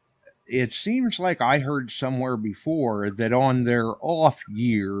 it seems like I heard somewhere before that on their off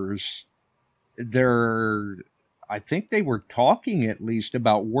years, I think they were talking at least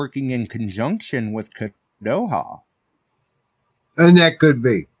about working in conjunction with Kadoha. And that could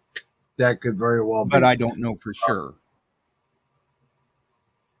be. That could very well be. But I don't know for sure.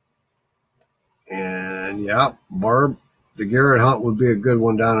 And yeah, Barb, the Garrett hunt would be a good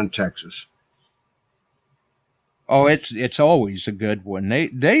one down in Texas. Oh, it's always a good one.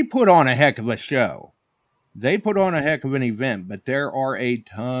 They put on a heck of a show. They put on a heck of an event, but there are a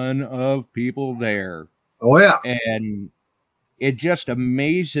ton of people there. Oh yeah. And it just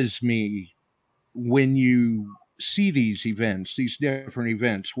amazes me when you see these events, these different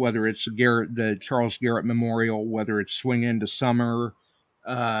events, whether it's the Charles Garrett Memorial, whether it's Swing Into Summer,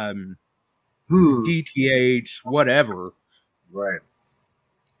 DTH, whatever. Right.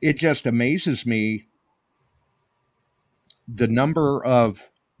 It just amazes me the number of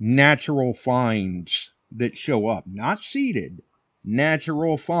natural finds that show up, not seeded,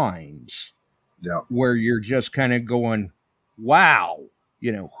 natural finds. Yeah. Where you're just kind of going, wow,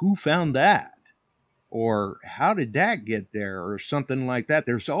 who found that? Or how did that get there? Or something like that.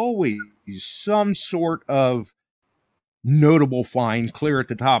 There's always some sort of notable find clear at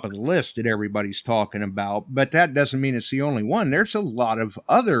the top of the list that everybody's talking about, but that doesn't mean it's the only one. There's a lot of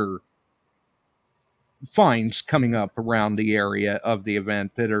other finds coming up around the area of the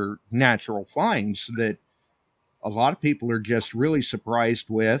event that are natural finds that a lot of people are just really surprised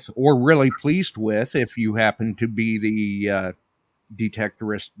with or really pleased with if you happen to be the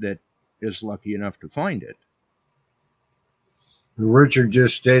detectorist that is lucky enough to find it. Richard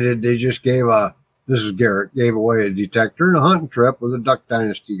just stated they just gave away a detector and a hunting trip with the Duck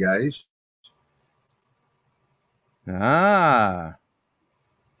Dynasty guys. Ah.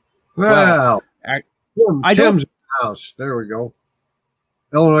 Well, Tim's in the house. There we go.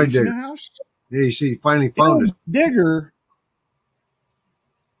 Illinois Digger. House? Yeah, you see, he finally found us. Digger.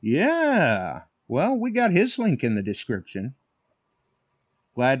 Yeah. Well, we got his link in the description.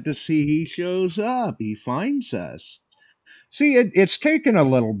 Glad to see he shows up. He finds us. See, it's taken a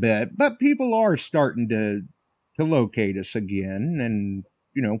little bit, but people are starting to locate us again.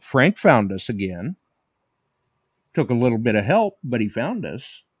 And, Frank found us again. Took a little bit of help, but he found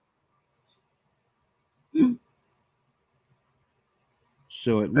us.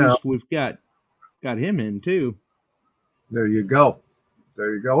 So at least we've got him in, too. There you go.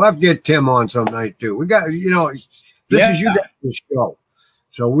 We'll have to get Tim on some night, too. We got, this is you guys' show.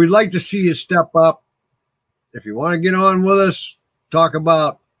 So we'd like to see you step up. If you want to get on with us, talk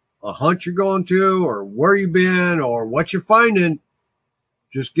about a hunt you're going to or where you've been or what you're finding,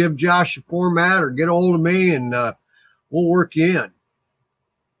 just give Josh a format or get a hold of me and we'll work you in.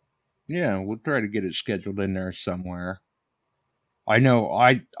 Yeah, we'll try to get it scheduled in there somewhere. I know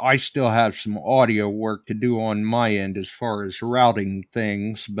I still have some audio work to do on my end as far as routing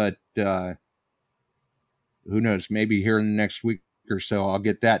things, but who knows? Maybe here in the next week or so I'll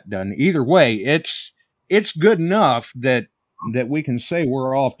get that done. Either way, it's good enough that we can say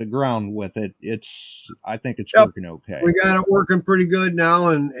we're off the ground with it. I think it's working okay. We got it working pretty good now,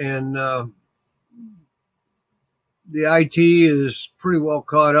 and the IT is pretty well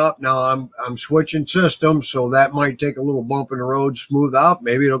caught up now. I'm switching systems, so that might take a little bump in the road, smooth out.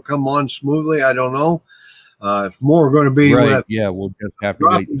 Maybe it'll come on smoothly. I don't know. It's more going to be right. Yeah, we'll just have to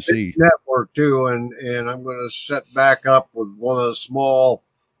wait and see. Network too, and I'm going to set back up with one of the small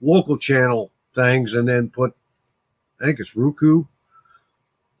local channel things, and then put, I think it's Roku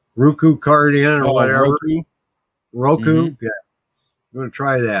card in or whatever. Roku. Mm-hmm. Yeah, I'm going to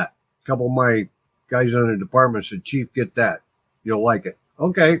try that. A couple of my guys in the department said, "Chief, get that. You'll like it."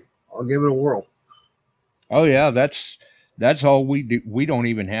 Okay, I'll give it a whirl. Oh yeah, that's all we do. We don't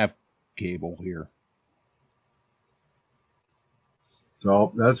even have cable here.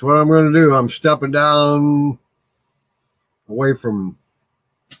 So that's what I'm going to do. I'm stepping down away from,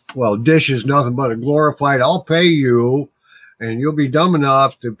 well, Dish is nothing but a glorified, I'll pay you, and you'll be dumb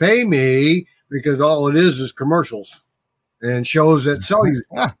enough to pay me, because all it is commercials and shows that sell you.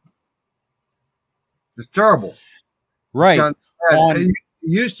 It's terrible. Right. It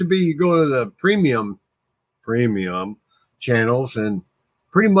used to be you go to the premium channels and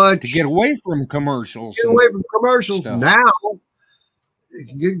pretty much to get away from commercials. Stuff. Now,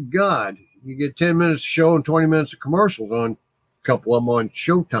 good God, you get 10 minutes of show and 20 minutes of commercials on a couple of them on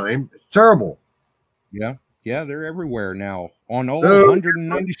Showtime. It's terrible. Yeah. Yeah, they're everywhere now on all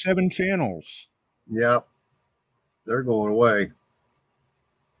 197 channels. Yep. They're going away.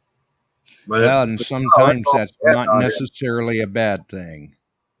 But and sometimes that's not necessarily a bad thing.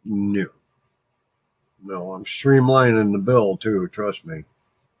 No, I'm streamlining the bill too. Trust me.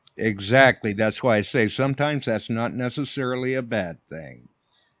 Exactly. That's why I say sometimes that's not necessarily a bad thing.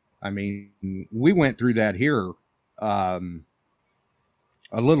 I mean, we went through that here a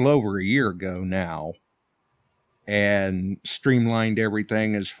little over a year ago now, and streamlined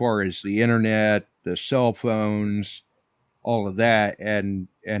everything as far as the internet, the cell phones, all of that, and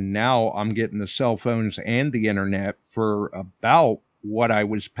now I'm getting the cell phones and the internet for about what I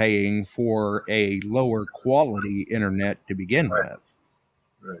was paying for a lower quality internet to begin with.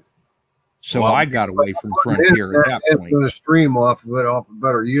 Right. So I got away from Frontier at that point. Going to stream off of it, off a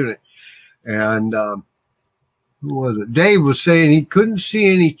better unit. And who was it? Dave was saying he couldn't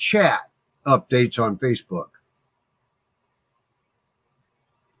see any chat updates on Facebook.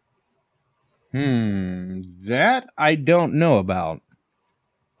 That I don't know about.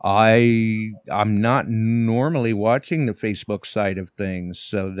 I'm not normally watching the Facebook side of things,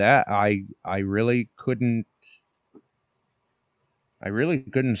 so that I really couldn't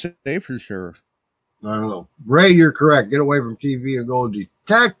say for sure. I don't know. Ray, you're correct. Get away from TV and go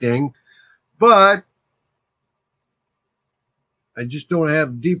detecting, but I just don't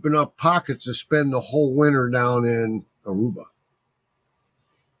have deep enough pockets to spend the whole winter down in Aruba.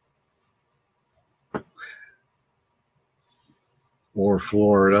 Or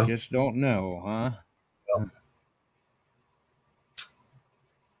Florida. Just don't know, huh? No.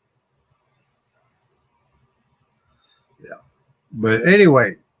 Yeah. But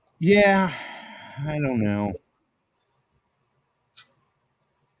anyway. Yeah, I don't know.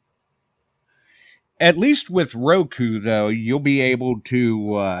 At least with Roku, though, you'll be able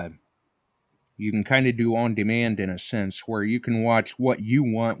to, you can kind of do on demand in a sense, where you can watch what you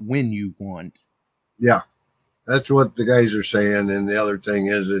want when you want. Yeah. That's what the guys are saying. And the other thing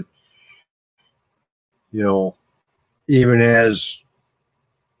is that, even has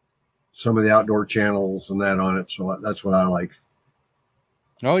some of the outdoor channels and that on it. So that's what I like.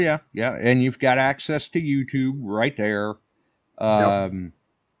 Oh, yeah. Yeah. And you've got access to YouTube right there. Yep.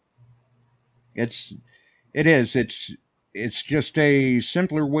 It's just a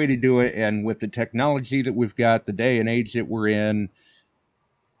simpler way to do it. And with the technology that we've got, the day and age that we're in,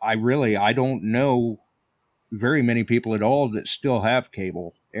 I don't know very many people at all that still have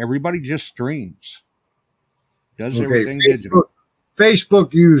cable. Everybody just streams. Does everything digital.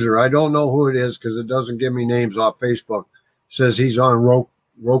 Facebook user. I don't know who it is because it doesn't give me names off Facebook. Says he's on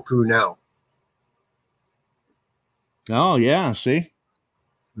Roku now. Oh, yeah. See?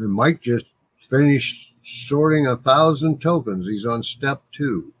 And Mike just finished sorting 1,000 tokens. He's on step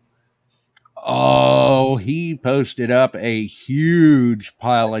 2. Oh, he posted up a huge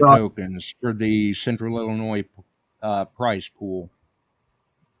pile of tokens for the Central Illinois prize pool.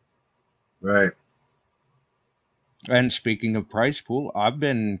 Right. And speaking of prize pool, I've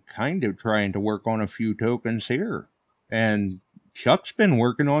been kind of trying to work on a few tokens here. And, I mean, it's, it is, it's just a simpler way to do it. And with the technology that we've got, the day and age that we're in, I don't know very many people at all that still have cable. Everybody just streams. Does everything digital. Okay. Facebook user. I don't know who it is because it doesn't give me names off Facebook. Says he's on Roku now. Oh, he posted up a huge pile of tokens for the Central Illinois prize pool. Chuck's been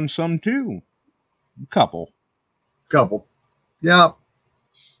working on some too. Couple. Yep.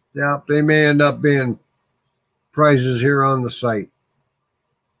 They may end up being prizes here on the site.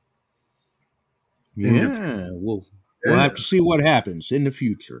 Yeah, we'll have to see what happens in the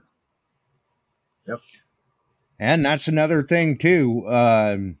future. Yep. And that's another thing too.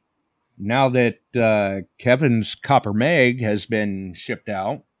 Now that Kevin's Copper Meg has been shipped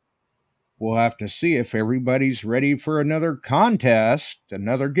out, we'll have to see if everybody's ready for another contest,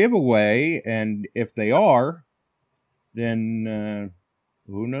 another giveaway, and if they are, then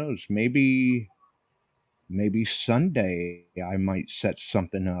who knows? Maybe Sunday I might set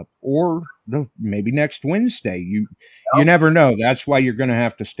something up, or maybe next Wednesday. You never know. That's why you're going to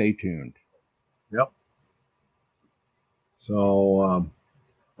have to stay tuned. Yep. So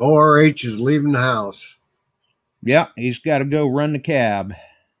ORH is leaving the house. Yeah, he's got to go run the cab.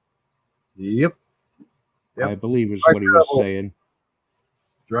 Yep. I believe is what he was saying.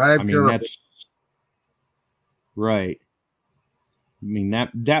 Drive careful. That's right. I mean,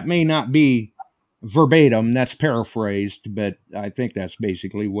 that may not be verbatim, that's paraphrased, but I think that's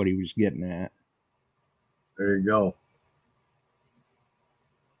basically what he was getting at. There you go.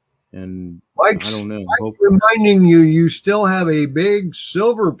 And Mike's, I don't know. Mike's reminding you still have a big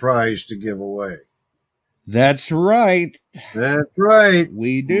silver prize to give away. That's right. That's right.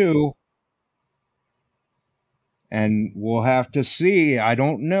 We do. And we'll have to see. I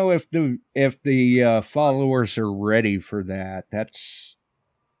don't know if the followers are ready for that. That's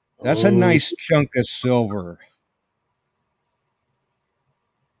a nice chunk of silver.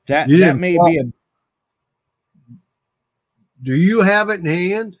 That may be a. Do you have it in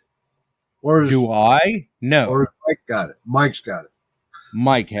hand? Or do I? No. Or Mike got it? Mike's got it.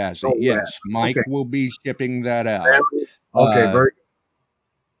 Mike has it. Yes, Mike will be shipping that out. Okay, very good.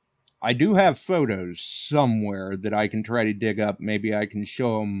 I do have photos somewhere that I can try to dig up. Maybe I can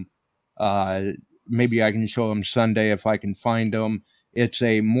show them. Maybe I can show them Sunday if I can find them. It's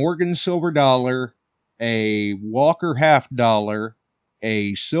a Morgan silver dollar, a Walker $50,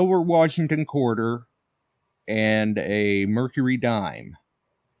 a silver Washington quarter, and a Mercury dime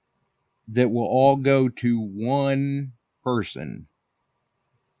that will all go to one person.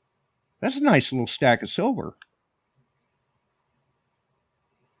 That's a nice little stack of silver.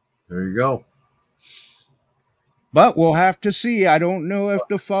 There you go. But we'll have to see. I don't know if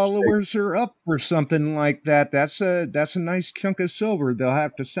the followers are up for something like that. That's a nice chunk of silver. They'll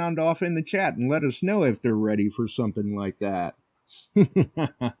have to sound off in the chat and let us know if they're ready for something like that.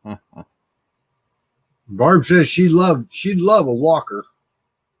 Barb says she'd love a Walker.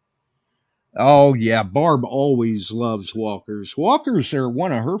 Oh yeah, Barb always loves Walkers. Walkers are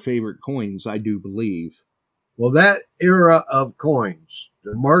one of her favorite coins, I do believe. Well, that era of coins,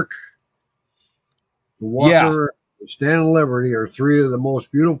 the Mark, the Walker, the Stand of Liberty are three of the most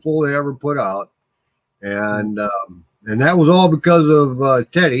beautiful they ever put out. And that was all because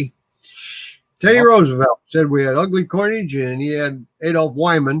of Teddy. Teddy Roosevelt said we had ugly coinage, and he had Adolf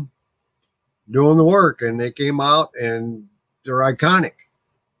Wyman doing the work, and they came out, and they're iconic.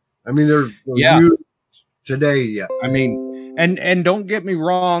 I mean, they're used today. Yeah. I mean, and don't get me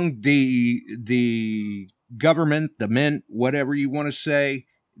wrong, the government, the mint, whatever you want to say,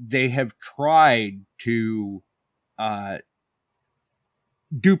 they have tried to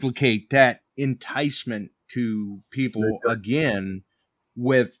duplicate that enticement to people again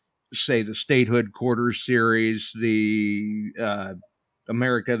with, say, the Statehood Quarter series, the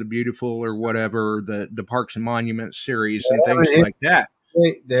America the Beautiful or whatever, the Parks and Monuments series and things like that.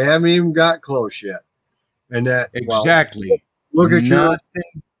 They haven't even got close yet. And that exactly. Well, look at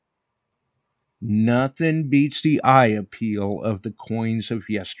nothing beats the eye appeal of the coins of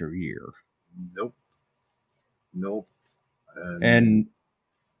yesteryear. Nope. And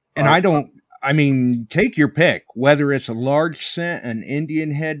I mean, take your pick, whether it's a large cent, an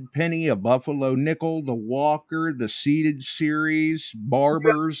Indian head penny, a buffalo nickel, the Walker, the seated series,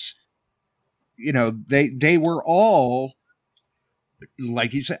 Barbers, they were all,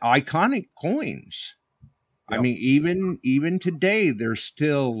 like you said, iconic coins. Yep. I mean, even today, they're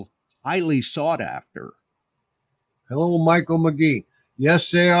still highly sought after. Hello, Michael McGee. Yes,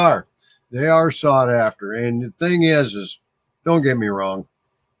 they are. They are sought after. And the thing is don't get me wrong,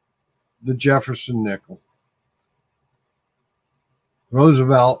 the Jefferson nickel,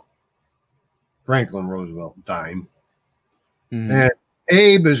 Franklin Roosevelt dime. Mm-hmm. And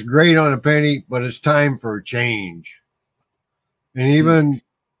Abe is great on a penny, but it's time for a change. And even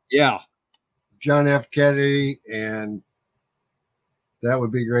John F. Kennedy, and that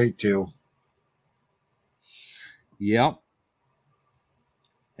would be great too. Yep.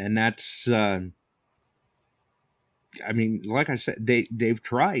 And that's I mean, like I said, they've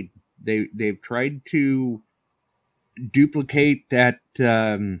tried. They've tried to duplicate that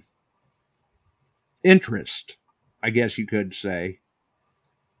interest, I guess you could say,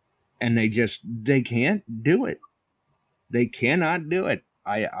 and they can't do it. They cannot do it.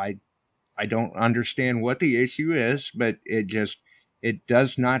 I don't understand what the issue is, but it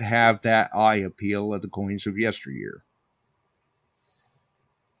does not have that eye appeal of the coins of yesteryear.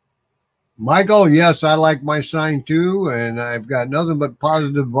 Michael, yes, I like my sign too, and I've got nothing but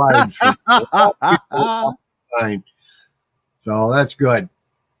positive vibes from all people on the sign. So that's good.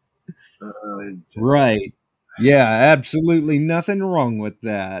 Right. Yeah, absolutely nothing wrong with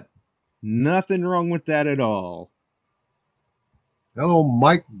that. Nothing wrong with that at all. Hello,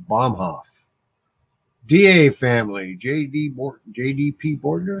 Mike Baumhoff. DA family, JDP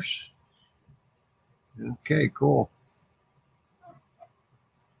Borders. Okay, cool.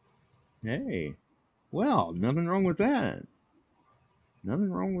 Hey, well, nothing wrong with that.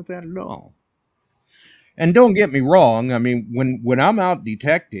 Nothing wrong with that at all. And don't get me wrong. I mean, when I'm out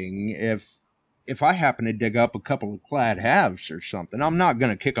detecting, if I happen to dig up a couple of clad halves or something, I'm not going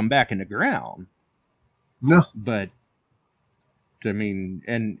to kick them back in the ground. No. But I mean,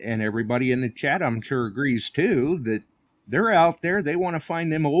 and everybody in the chat, I'm sure, agrees too that they're out there. They want to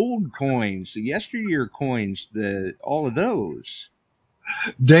find them old coins, the yesteryear coins, all of those.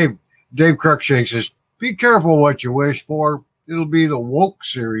 Dave Cruikshank says, "Be careful what you wish for. It'll be the woke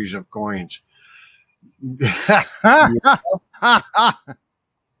series of coins."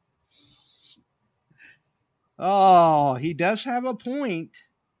 Oh, he does have a point.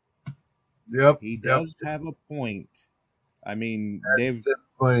 Yep, he does have a point. I mean, that's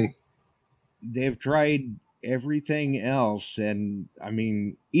funny. They've tried everything else, and I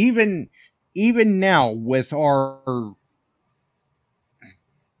mean, even now with our,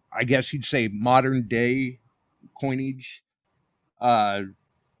 I guess you'd say, modern day coinage,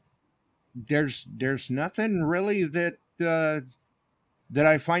 there's nothing really that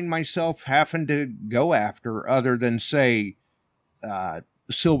I find myself having to go after other than, say,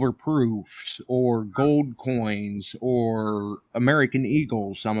 silver proofs or gold coins or American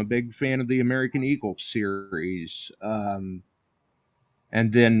Eagles. I'm a big fan of the American Eagle series. And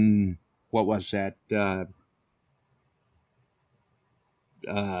then what was that? The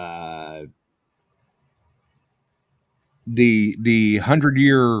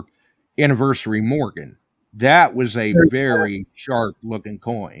 100-year anniversary Morgan. That was a very sharp looking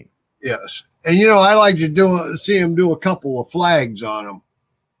coin. Yes. And I like to see him do a couple of flags on them.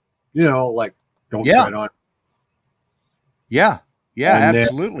 Like don't tread on. Yeah,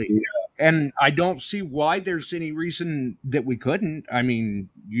 absolutely. And I don't see why there's any reason that we couldn't. I mean,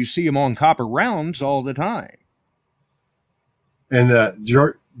 you see them on copper rounds all the time. And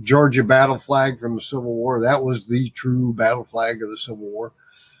the Georgia battle flag from the Civil War, that was the true battle flag of the Civil War.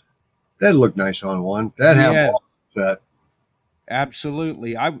 That looked nice on one. That had that.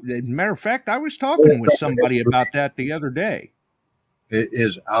 Absolutely. As a matter of fact, I was talking with somebody about that the other day. It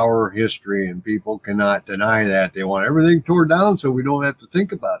is our history, and people cannot deny that. They want everything torn down so we don't have to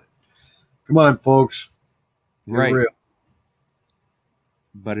think about it. Come on, folks. Right. Real.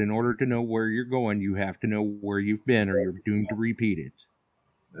 But in order to know where you're going, you have to know where you've been, or you're doomed to repeat it.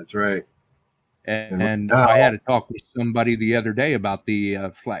 That's right. And I had a talk with somebody the other day about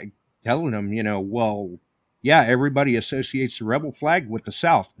the flag, telling them, well, yeah, everybody associates the rebel flag with the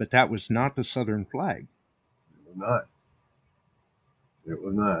South, but that was not the Southern flag. It was not. It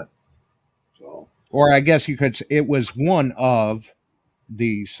was not. So, or I guess you could say it was one of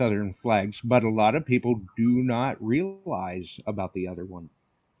the Southern flags, but a lot of people do not realize about the other one.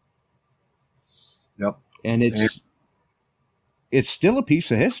 Yep. And it's still a piece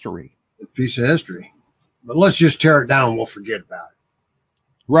of history. A piece of history. But let's just tear it down. We'll forget about it.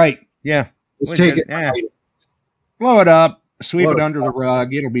 Right. Yeah. Let's take it. Blow it up. Sweep it under the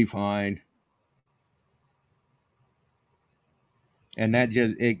rug. It'll be fine. And that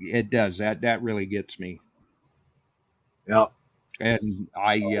just it does that really gets me. Yeah. And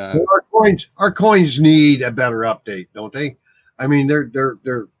our coins need a better update, don't they? I mean,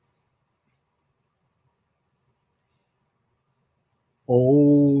 they're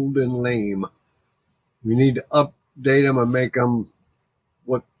old and lame. We need to update them and make them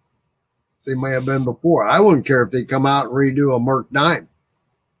what they may have been before. I wouldn't care if they come out and redo a Merc dime.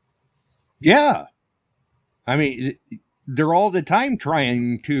 Yeah. I mean, they're all the time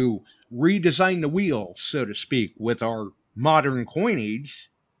trying to redesign the wheel, so to speak, with our modern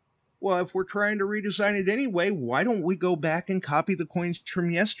coinage. Well, if we're trying to redesign it anyway, why don't we go back and copy the coins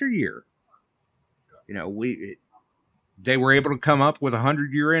from yesteryear? They were able to come up with a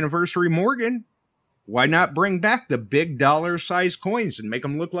 100-year anniversary Morgan. Why not bring back the big dollar-sized coins and make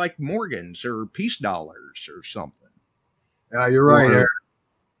them look like Morgans or Peace dollars or something? Yeah, you're right, Or- Eric.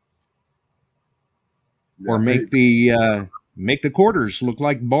 Or make the quarters look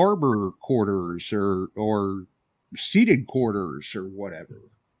like barber quarters or seated quarters or whatever.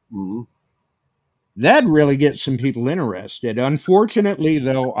 Mhm. That'd really get some people interested. Unfortunately,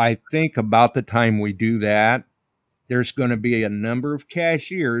 though, I think about the time we do that, there's going to be a number of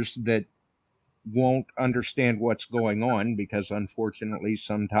cashiers that won't understand what's going on because, unfortunately,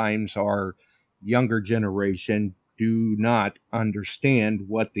 sometimes our younger generation do not understand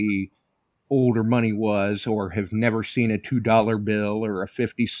what the older money was or have never seen a $2 bill or a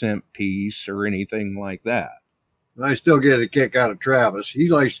 50-cent piece or anything like that. And I still get a kick out of Travis. He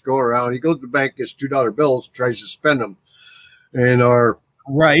likes to go around. He goes to the bank, gets $2 bills, tries to spend them. And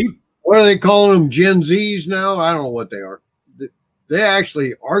Right. what are they calling them? Gen Zs now? I don't know what they are. They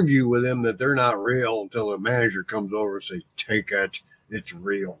actually argue with him that they're not real until the manager comes over and says, take it. It's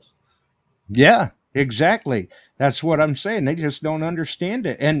real. Yeah, exactly. That's what I'm saying. They just don't understand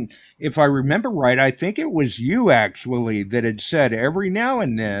it. And if I remember right, I think it was you actually that had said every now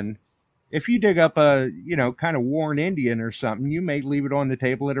and then, if you dig up a, kind of worn Indian or something, you may leave it on the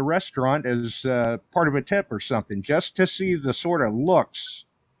table at a restaurant as part of a tip or something, just to see the sort of looks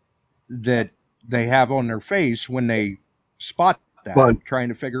that they have on their face when they spot that, Fun. trying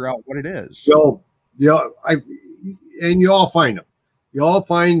to figure out what it is. So, and you all find them. You all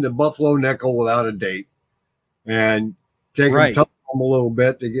find the buffalo nickel without a date and take Right. them, tumble them a little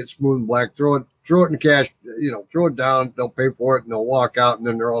bit. They get smooth and black. Throw it in cash, throw it down. They'll pay for it and they'll walk out and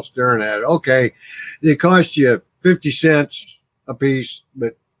then they're all staring at it. Okay. They cost you 50 cents a piece,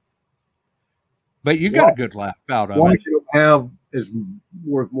 but But you got a good laugh out of what it. you have is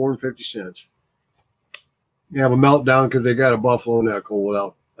worth more than 50 cents. You have a meltdown because they got a buffalo nickel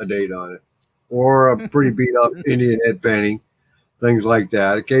without a date on it or a pretty beat up Indian head penny. Things like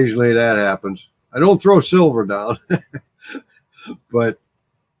that. Occasionally that happens. I don't throw silver down, but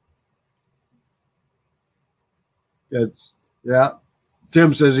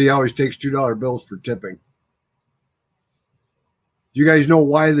Tim says he always takes $2 bills for tipping. Do you guys know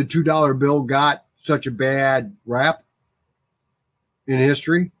why the $2 bill got such a bad rap in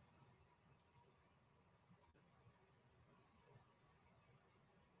history?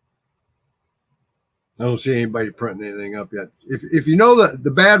 I don't see anybody printing anything up yet. If you know the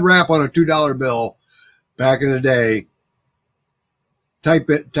bad rap on a $2 bill back in the day, type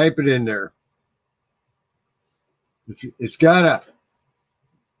it in there. It's got a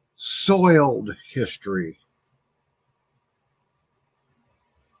soiled history.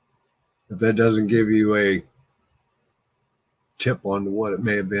 If that doesn't give you a tip on what it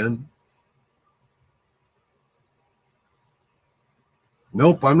may have been.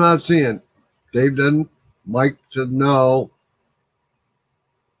 Nope, I'm not seeing. Dave doesn't. Mike said no.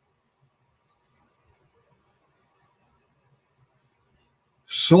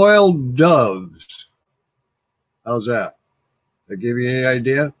 Soiled doves. How's that? That give you any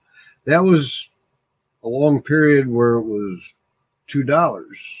idea? That was a long period where it was $2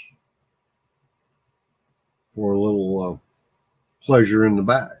 for a little pleasure in the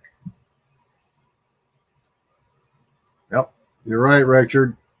back. Yep, you're right,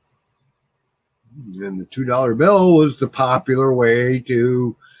 Richard. And the $2 bill was the popular way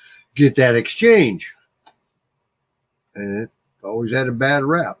to get that exchange. And it always had a bad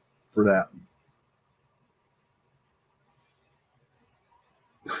rap for that.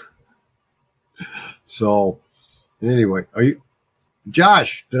 So, anyway,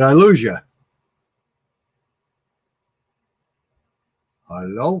 Josh, did I lose you?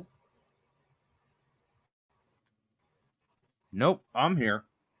 Hello? Nope, I'm here.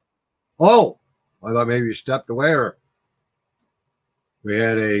 Oh, I thought maybe you stepped away or we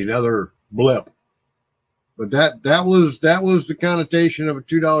had another blip. But that was the connotation of a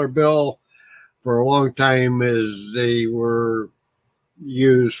 $2 bill for a long time, as they were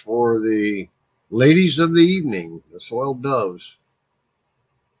used for the ladies of the evening, the soiled doves.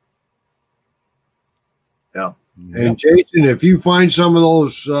 Yeah. Yep. And Jason, if you find some of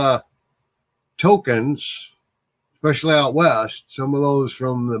those tokens, especially out west, some of those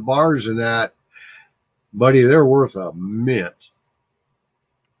from the bars and that, buddy, they're worth a mint.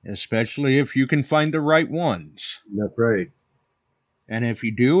 Especially if you can find the right ones. That's right. And if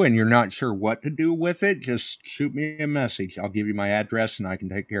you do and you're not sure what to do with it, just shoot me a message. I'll give you my address and I can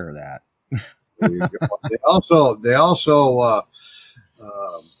take care of that. There you go. They also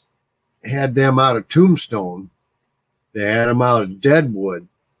had them out of Tombstone. They had them out of Deadwood.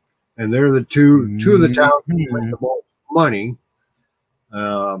 And they're the two of the towns that make the most money.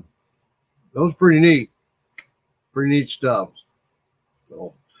 that was pretty neat. Pretty neat stuff.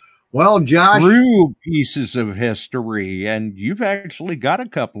 So, well, Josh. True pieces of history, and you've actually got a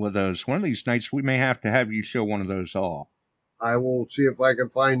couple of those. One of these nights, we may have to have you show one of those off. I will see if I can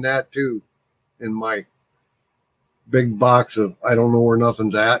find that too in my big box of I don't know where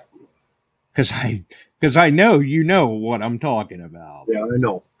nothing's at. Because I know you know what I'm talking about. Yeah, I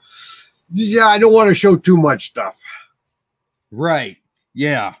know. Yeah, I don't want to show too much stuff. Right.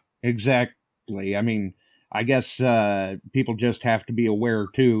 Yeah, exactly. I mean, I guess people just have to be aware,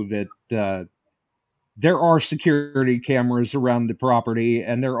 too, that there are security cameras around the property,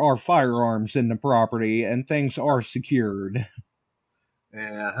 and there are firearms in the property, and things are secured.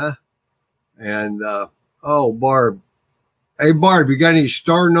 Uh-huh. And, oh, Barb. Hey, Barb, you got any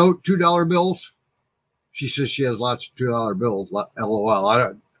Star Note $2 bills? She says she has lots of $2 bills. LOL.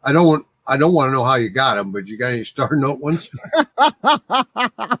 I don't want to know how you got them, but you got any Star Note ones?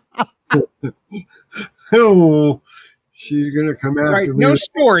 Oh, she's gonna come after right, me. no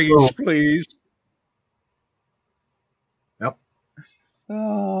stories, please. Yep.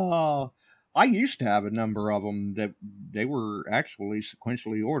 Oh, I used to have a number of them that they were actually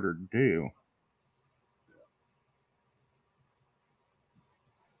sequentially ordered too.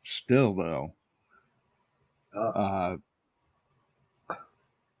 Still, though, I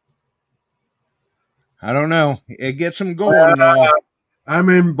don't know. It gets them going now. I'm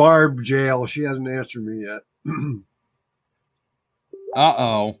in Barb jail. She hasn't answered me yet.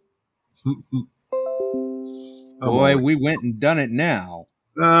 Uh-oh. Boy, we went and done it now.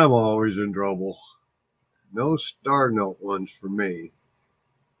 I'm always in trouble. No Star Note ones for me.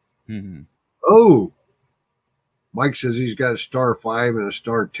 Mm-hmm. Oh, Mike says he's got a Star 5 and a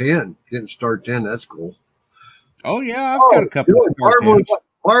Star 10. Getting Star 10, that's cool. Oh, yeah, I've got a couple of Star 10s.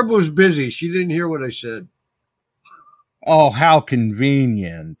 Barb was busy. She didn't hear what I said. Oh, how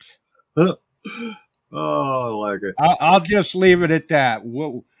convenient. Oh, I like it. I'll just leave it at that.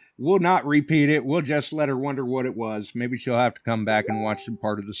 We'll not repeat it. We'll just let her wonder what it was. Maybe she'll have to come back and watch some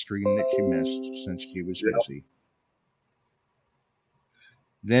part of the stream that she missed since she was busy.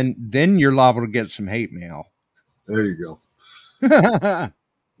 Then you're liable to get some hate mail. There you go.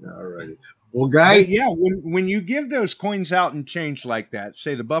 All righty. Well, guys. Yeah, when you give those coins out and change like that,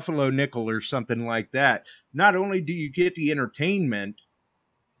 say the Buffalo nickel or something like that, not only do you get the entertainment,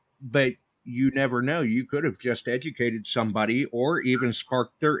 but you never know. You could have just educated somebody or even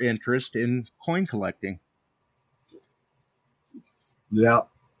sparked their interest in coin collecting. Yeah.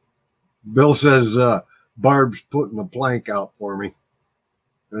 Bill says Barb's putting the plank out for me.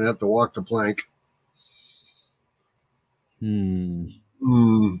 I'm going to have to walk the plank.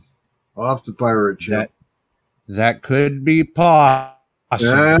 Off the pirate ship. That could be possible.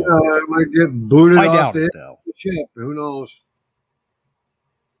 Yeah, I might get booted off the ship. Who knows?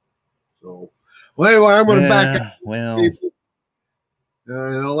 So, well, anyway, I'm going to back up. Well, and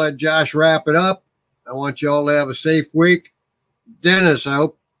I'll let Josh wrap it up. I want you all to have a safe week. Dennis, I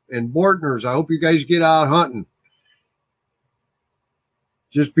hope, and Bortners, I hope you guys get out hunting.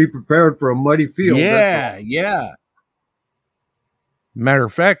 Just be prepared for a muddy field. Yeah. Matter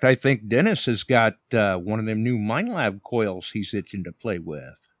of fact, I think Dennis has got one of them new Minelab coils he's itching to play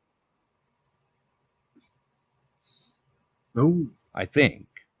with. Oh, I think.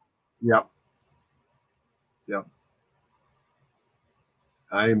 Yep.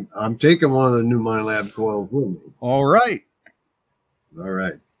 I'm taking one of the new Minelab coils with me. All right.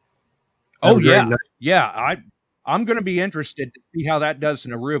 Oh yeah. Yeah. I'm going to be interested to see how that does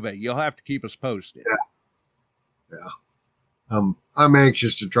in Aruba. You'll have to keep us posted. Yeah. I'm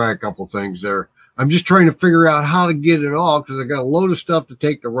anxious to try a couple things there. I'm just trying to figure out how to get it all because I got a load of stuff to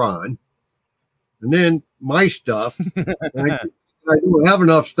take to Ron, and then my stuff. I don't have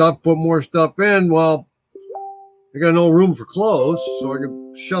enough stuff. Put more stuff in. Well, I got no room for clothes, so I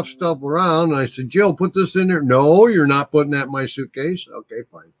can shove stuff around. And I said, Jill, put this in there. No, you're not putting that in my suitcase. Okay,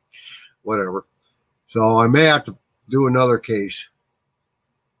 fine, whatever. So I may have to do another case.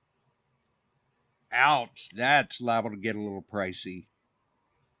 Ouch, that's liable to get a little pricey.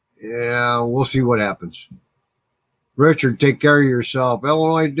 Yeah, we'll see what happens. Richard, take care of yourself.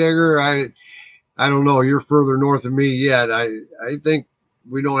 Illinois Digger, I don't know. You're further north than me yet. I think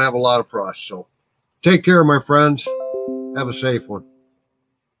we don't have a lot of frost. So take care, my friends. Have a safe one.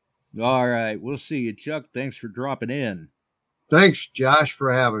 All right, we'll see you, Chuck. Thanks for dropping in. Thanks, Josh,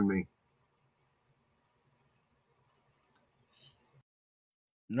 for having me.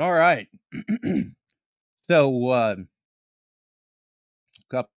 All right. So, a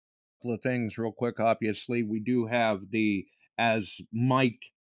couple of things real quick. Obviously, we do have as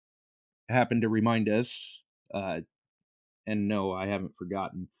Mike happened to remind us, and no, I haven't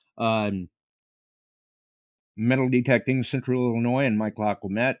forgotten, Metal Detecting Central Illinois and Mike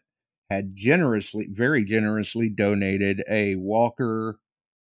Lacomette had very generously donated a Walker,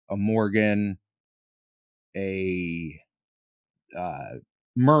 a Morgan, a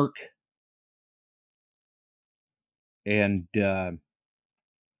Merc, and a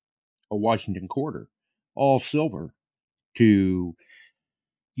Washington Quarter, all silver, to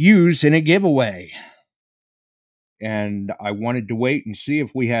use in a giveaway. And I wanted to wait and see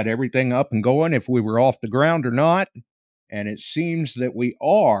if we had everything up and going, if we were off the ground or not. And it seems that we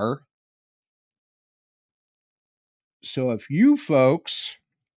are. So if you folks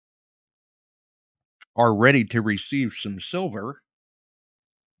are ready to receive some silver,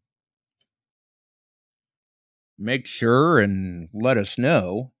 make sure and let us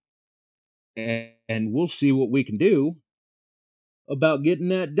know. And we'll see what we can do about getting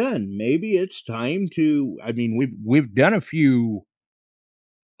that done. Maybe it's time to, we've done a few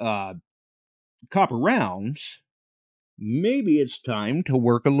copper rounds. Maybe it's time to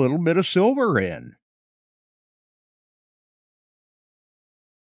work a little bit of silver in.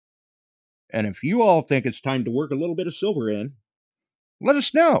 And if you all think it's time to work a little bit of silver in, let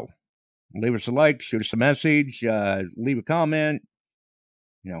us know. Leave us a like, shoot us a message, leave a comment,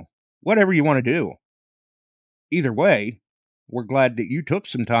 whatever you want to do. Either way, we're glad that you took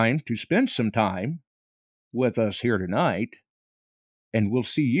some time to spend some time with us here tonight, and we'll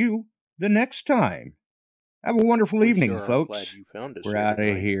see you the next time. Have a wonderful evening, folks. Glad you found us. We're out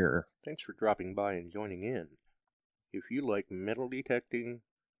of here. Thanks for dropping by and joining in. If you like metal detecting,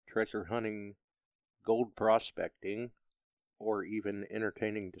 treasure hunting, gold prospecting, or even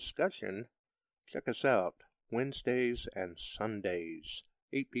entertaining discussion, check us out Wednesdays and Sundays,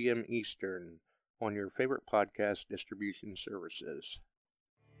 8 p.m. Eastern, on your favorite podcast distribution services.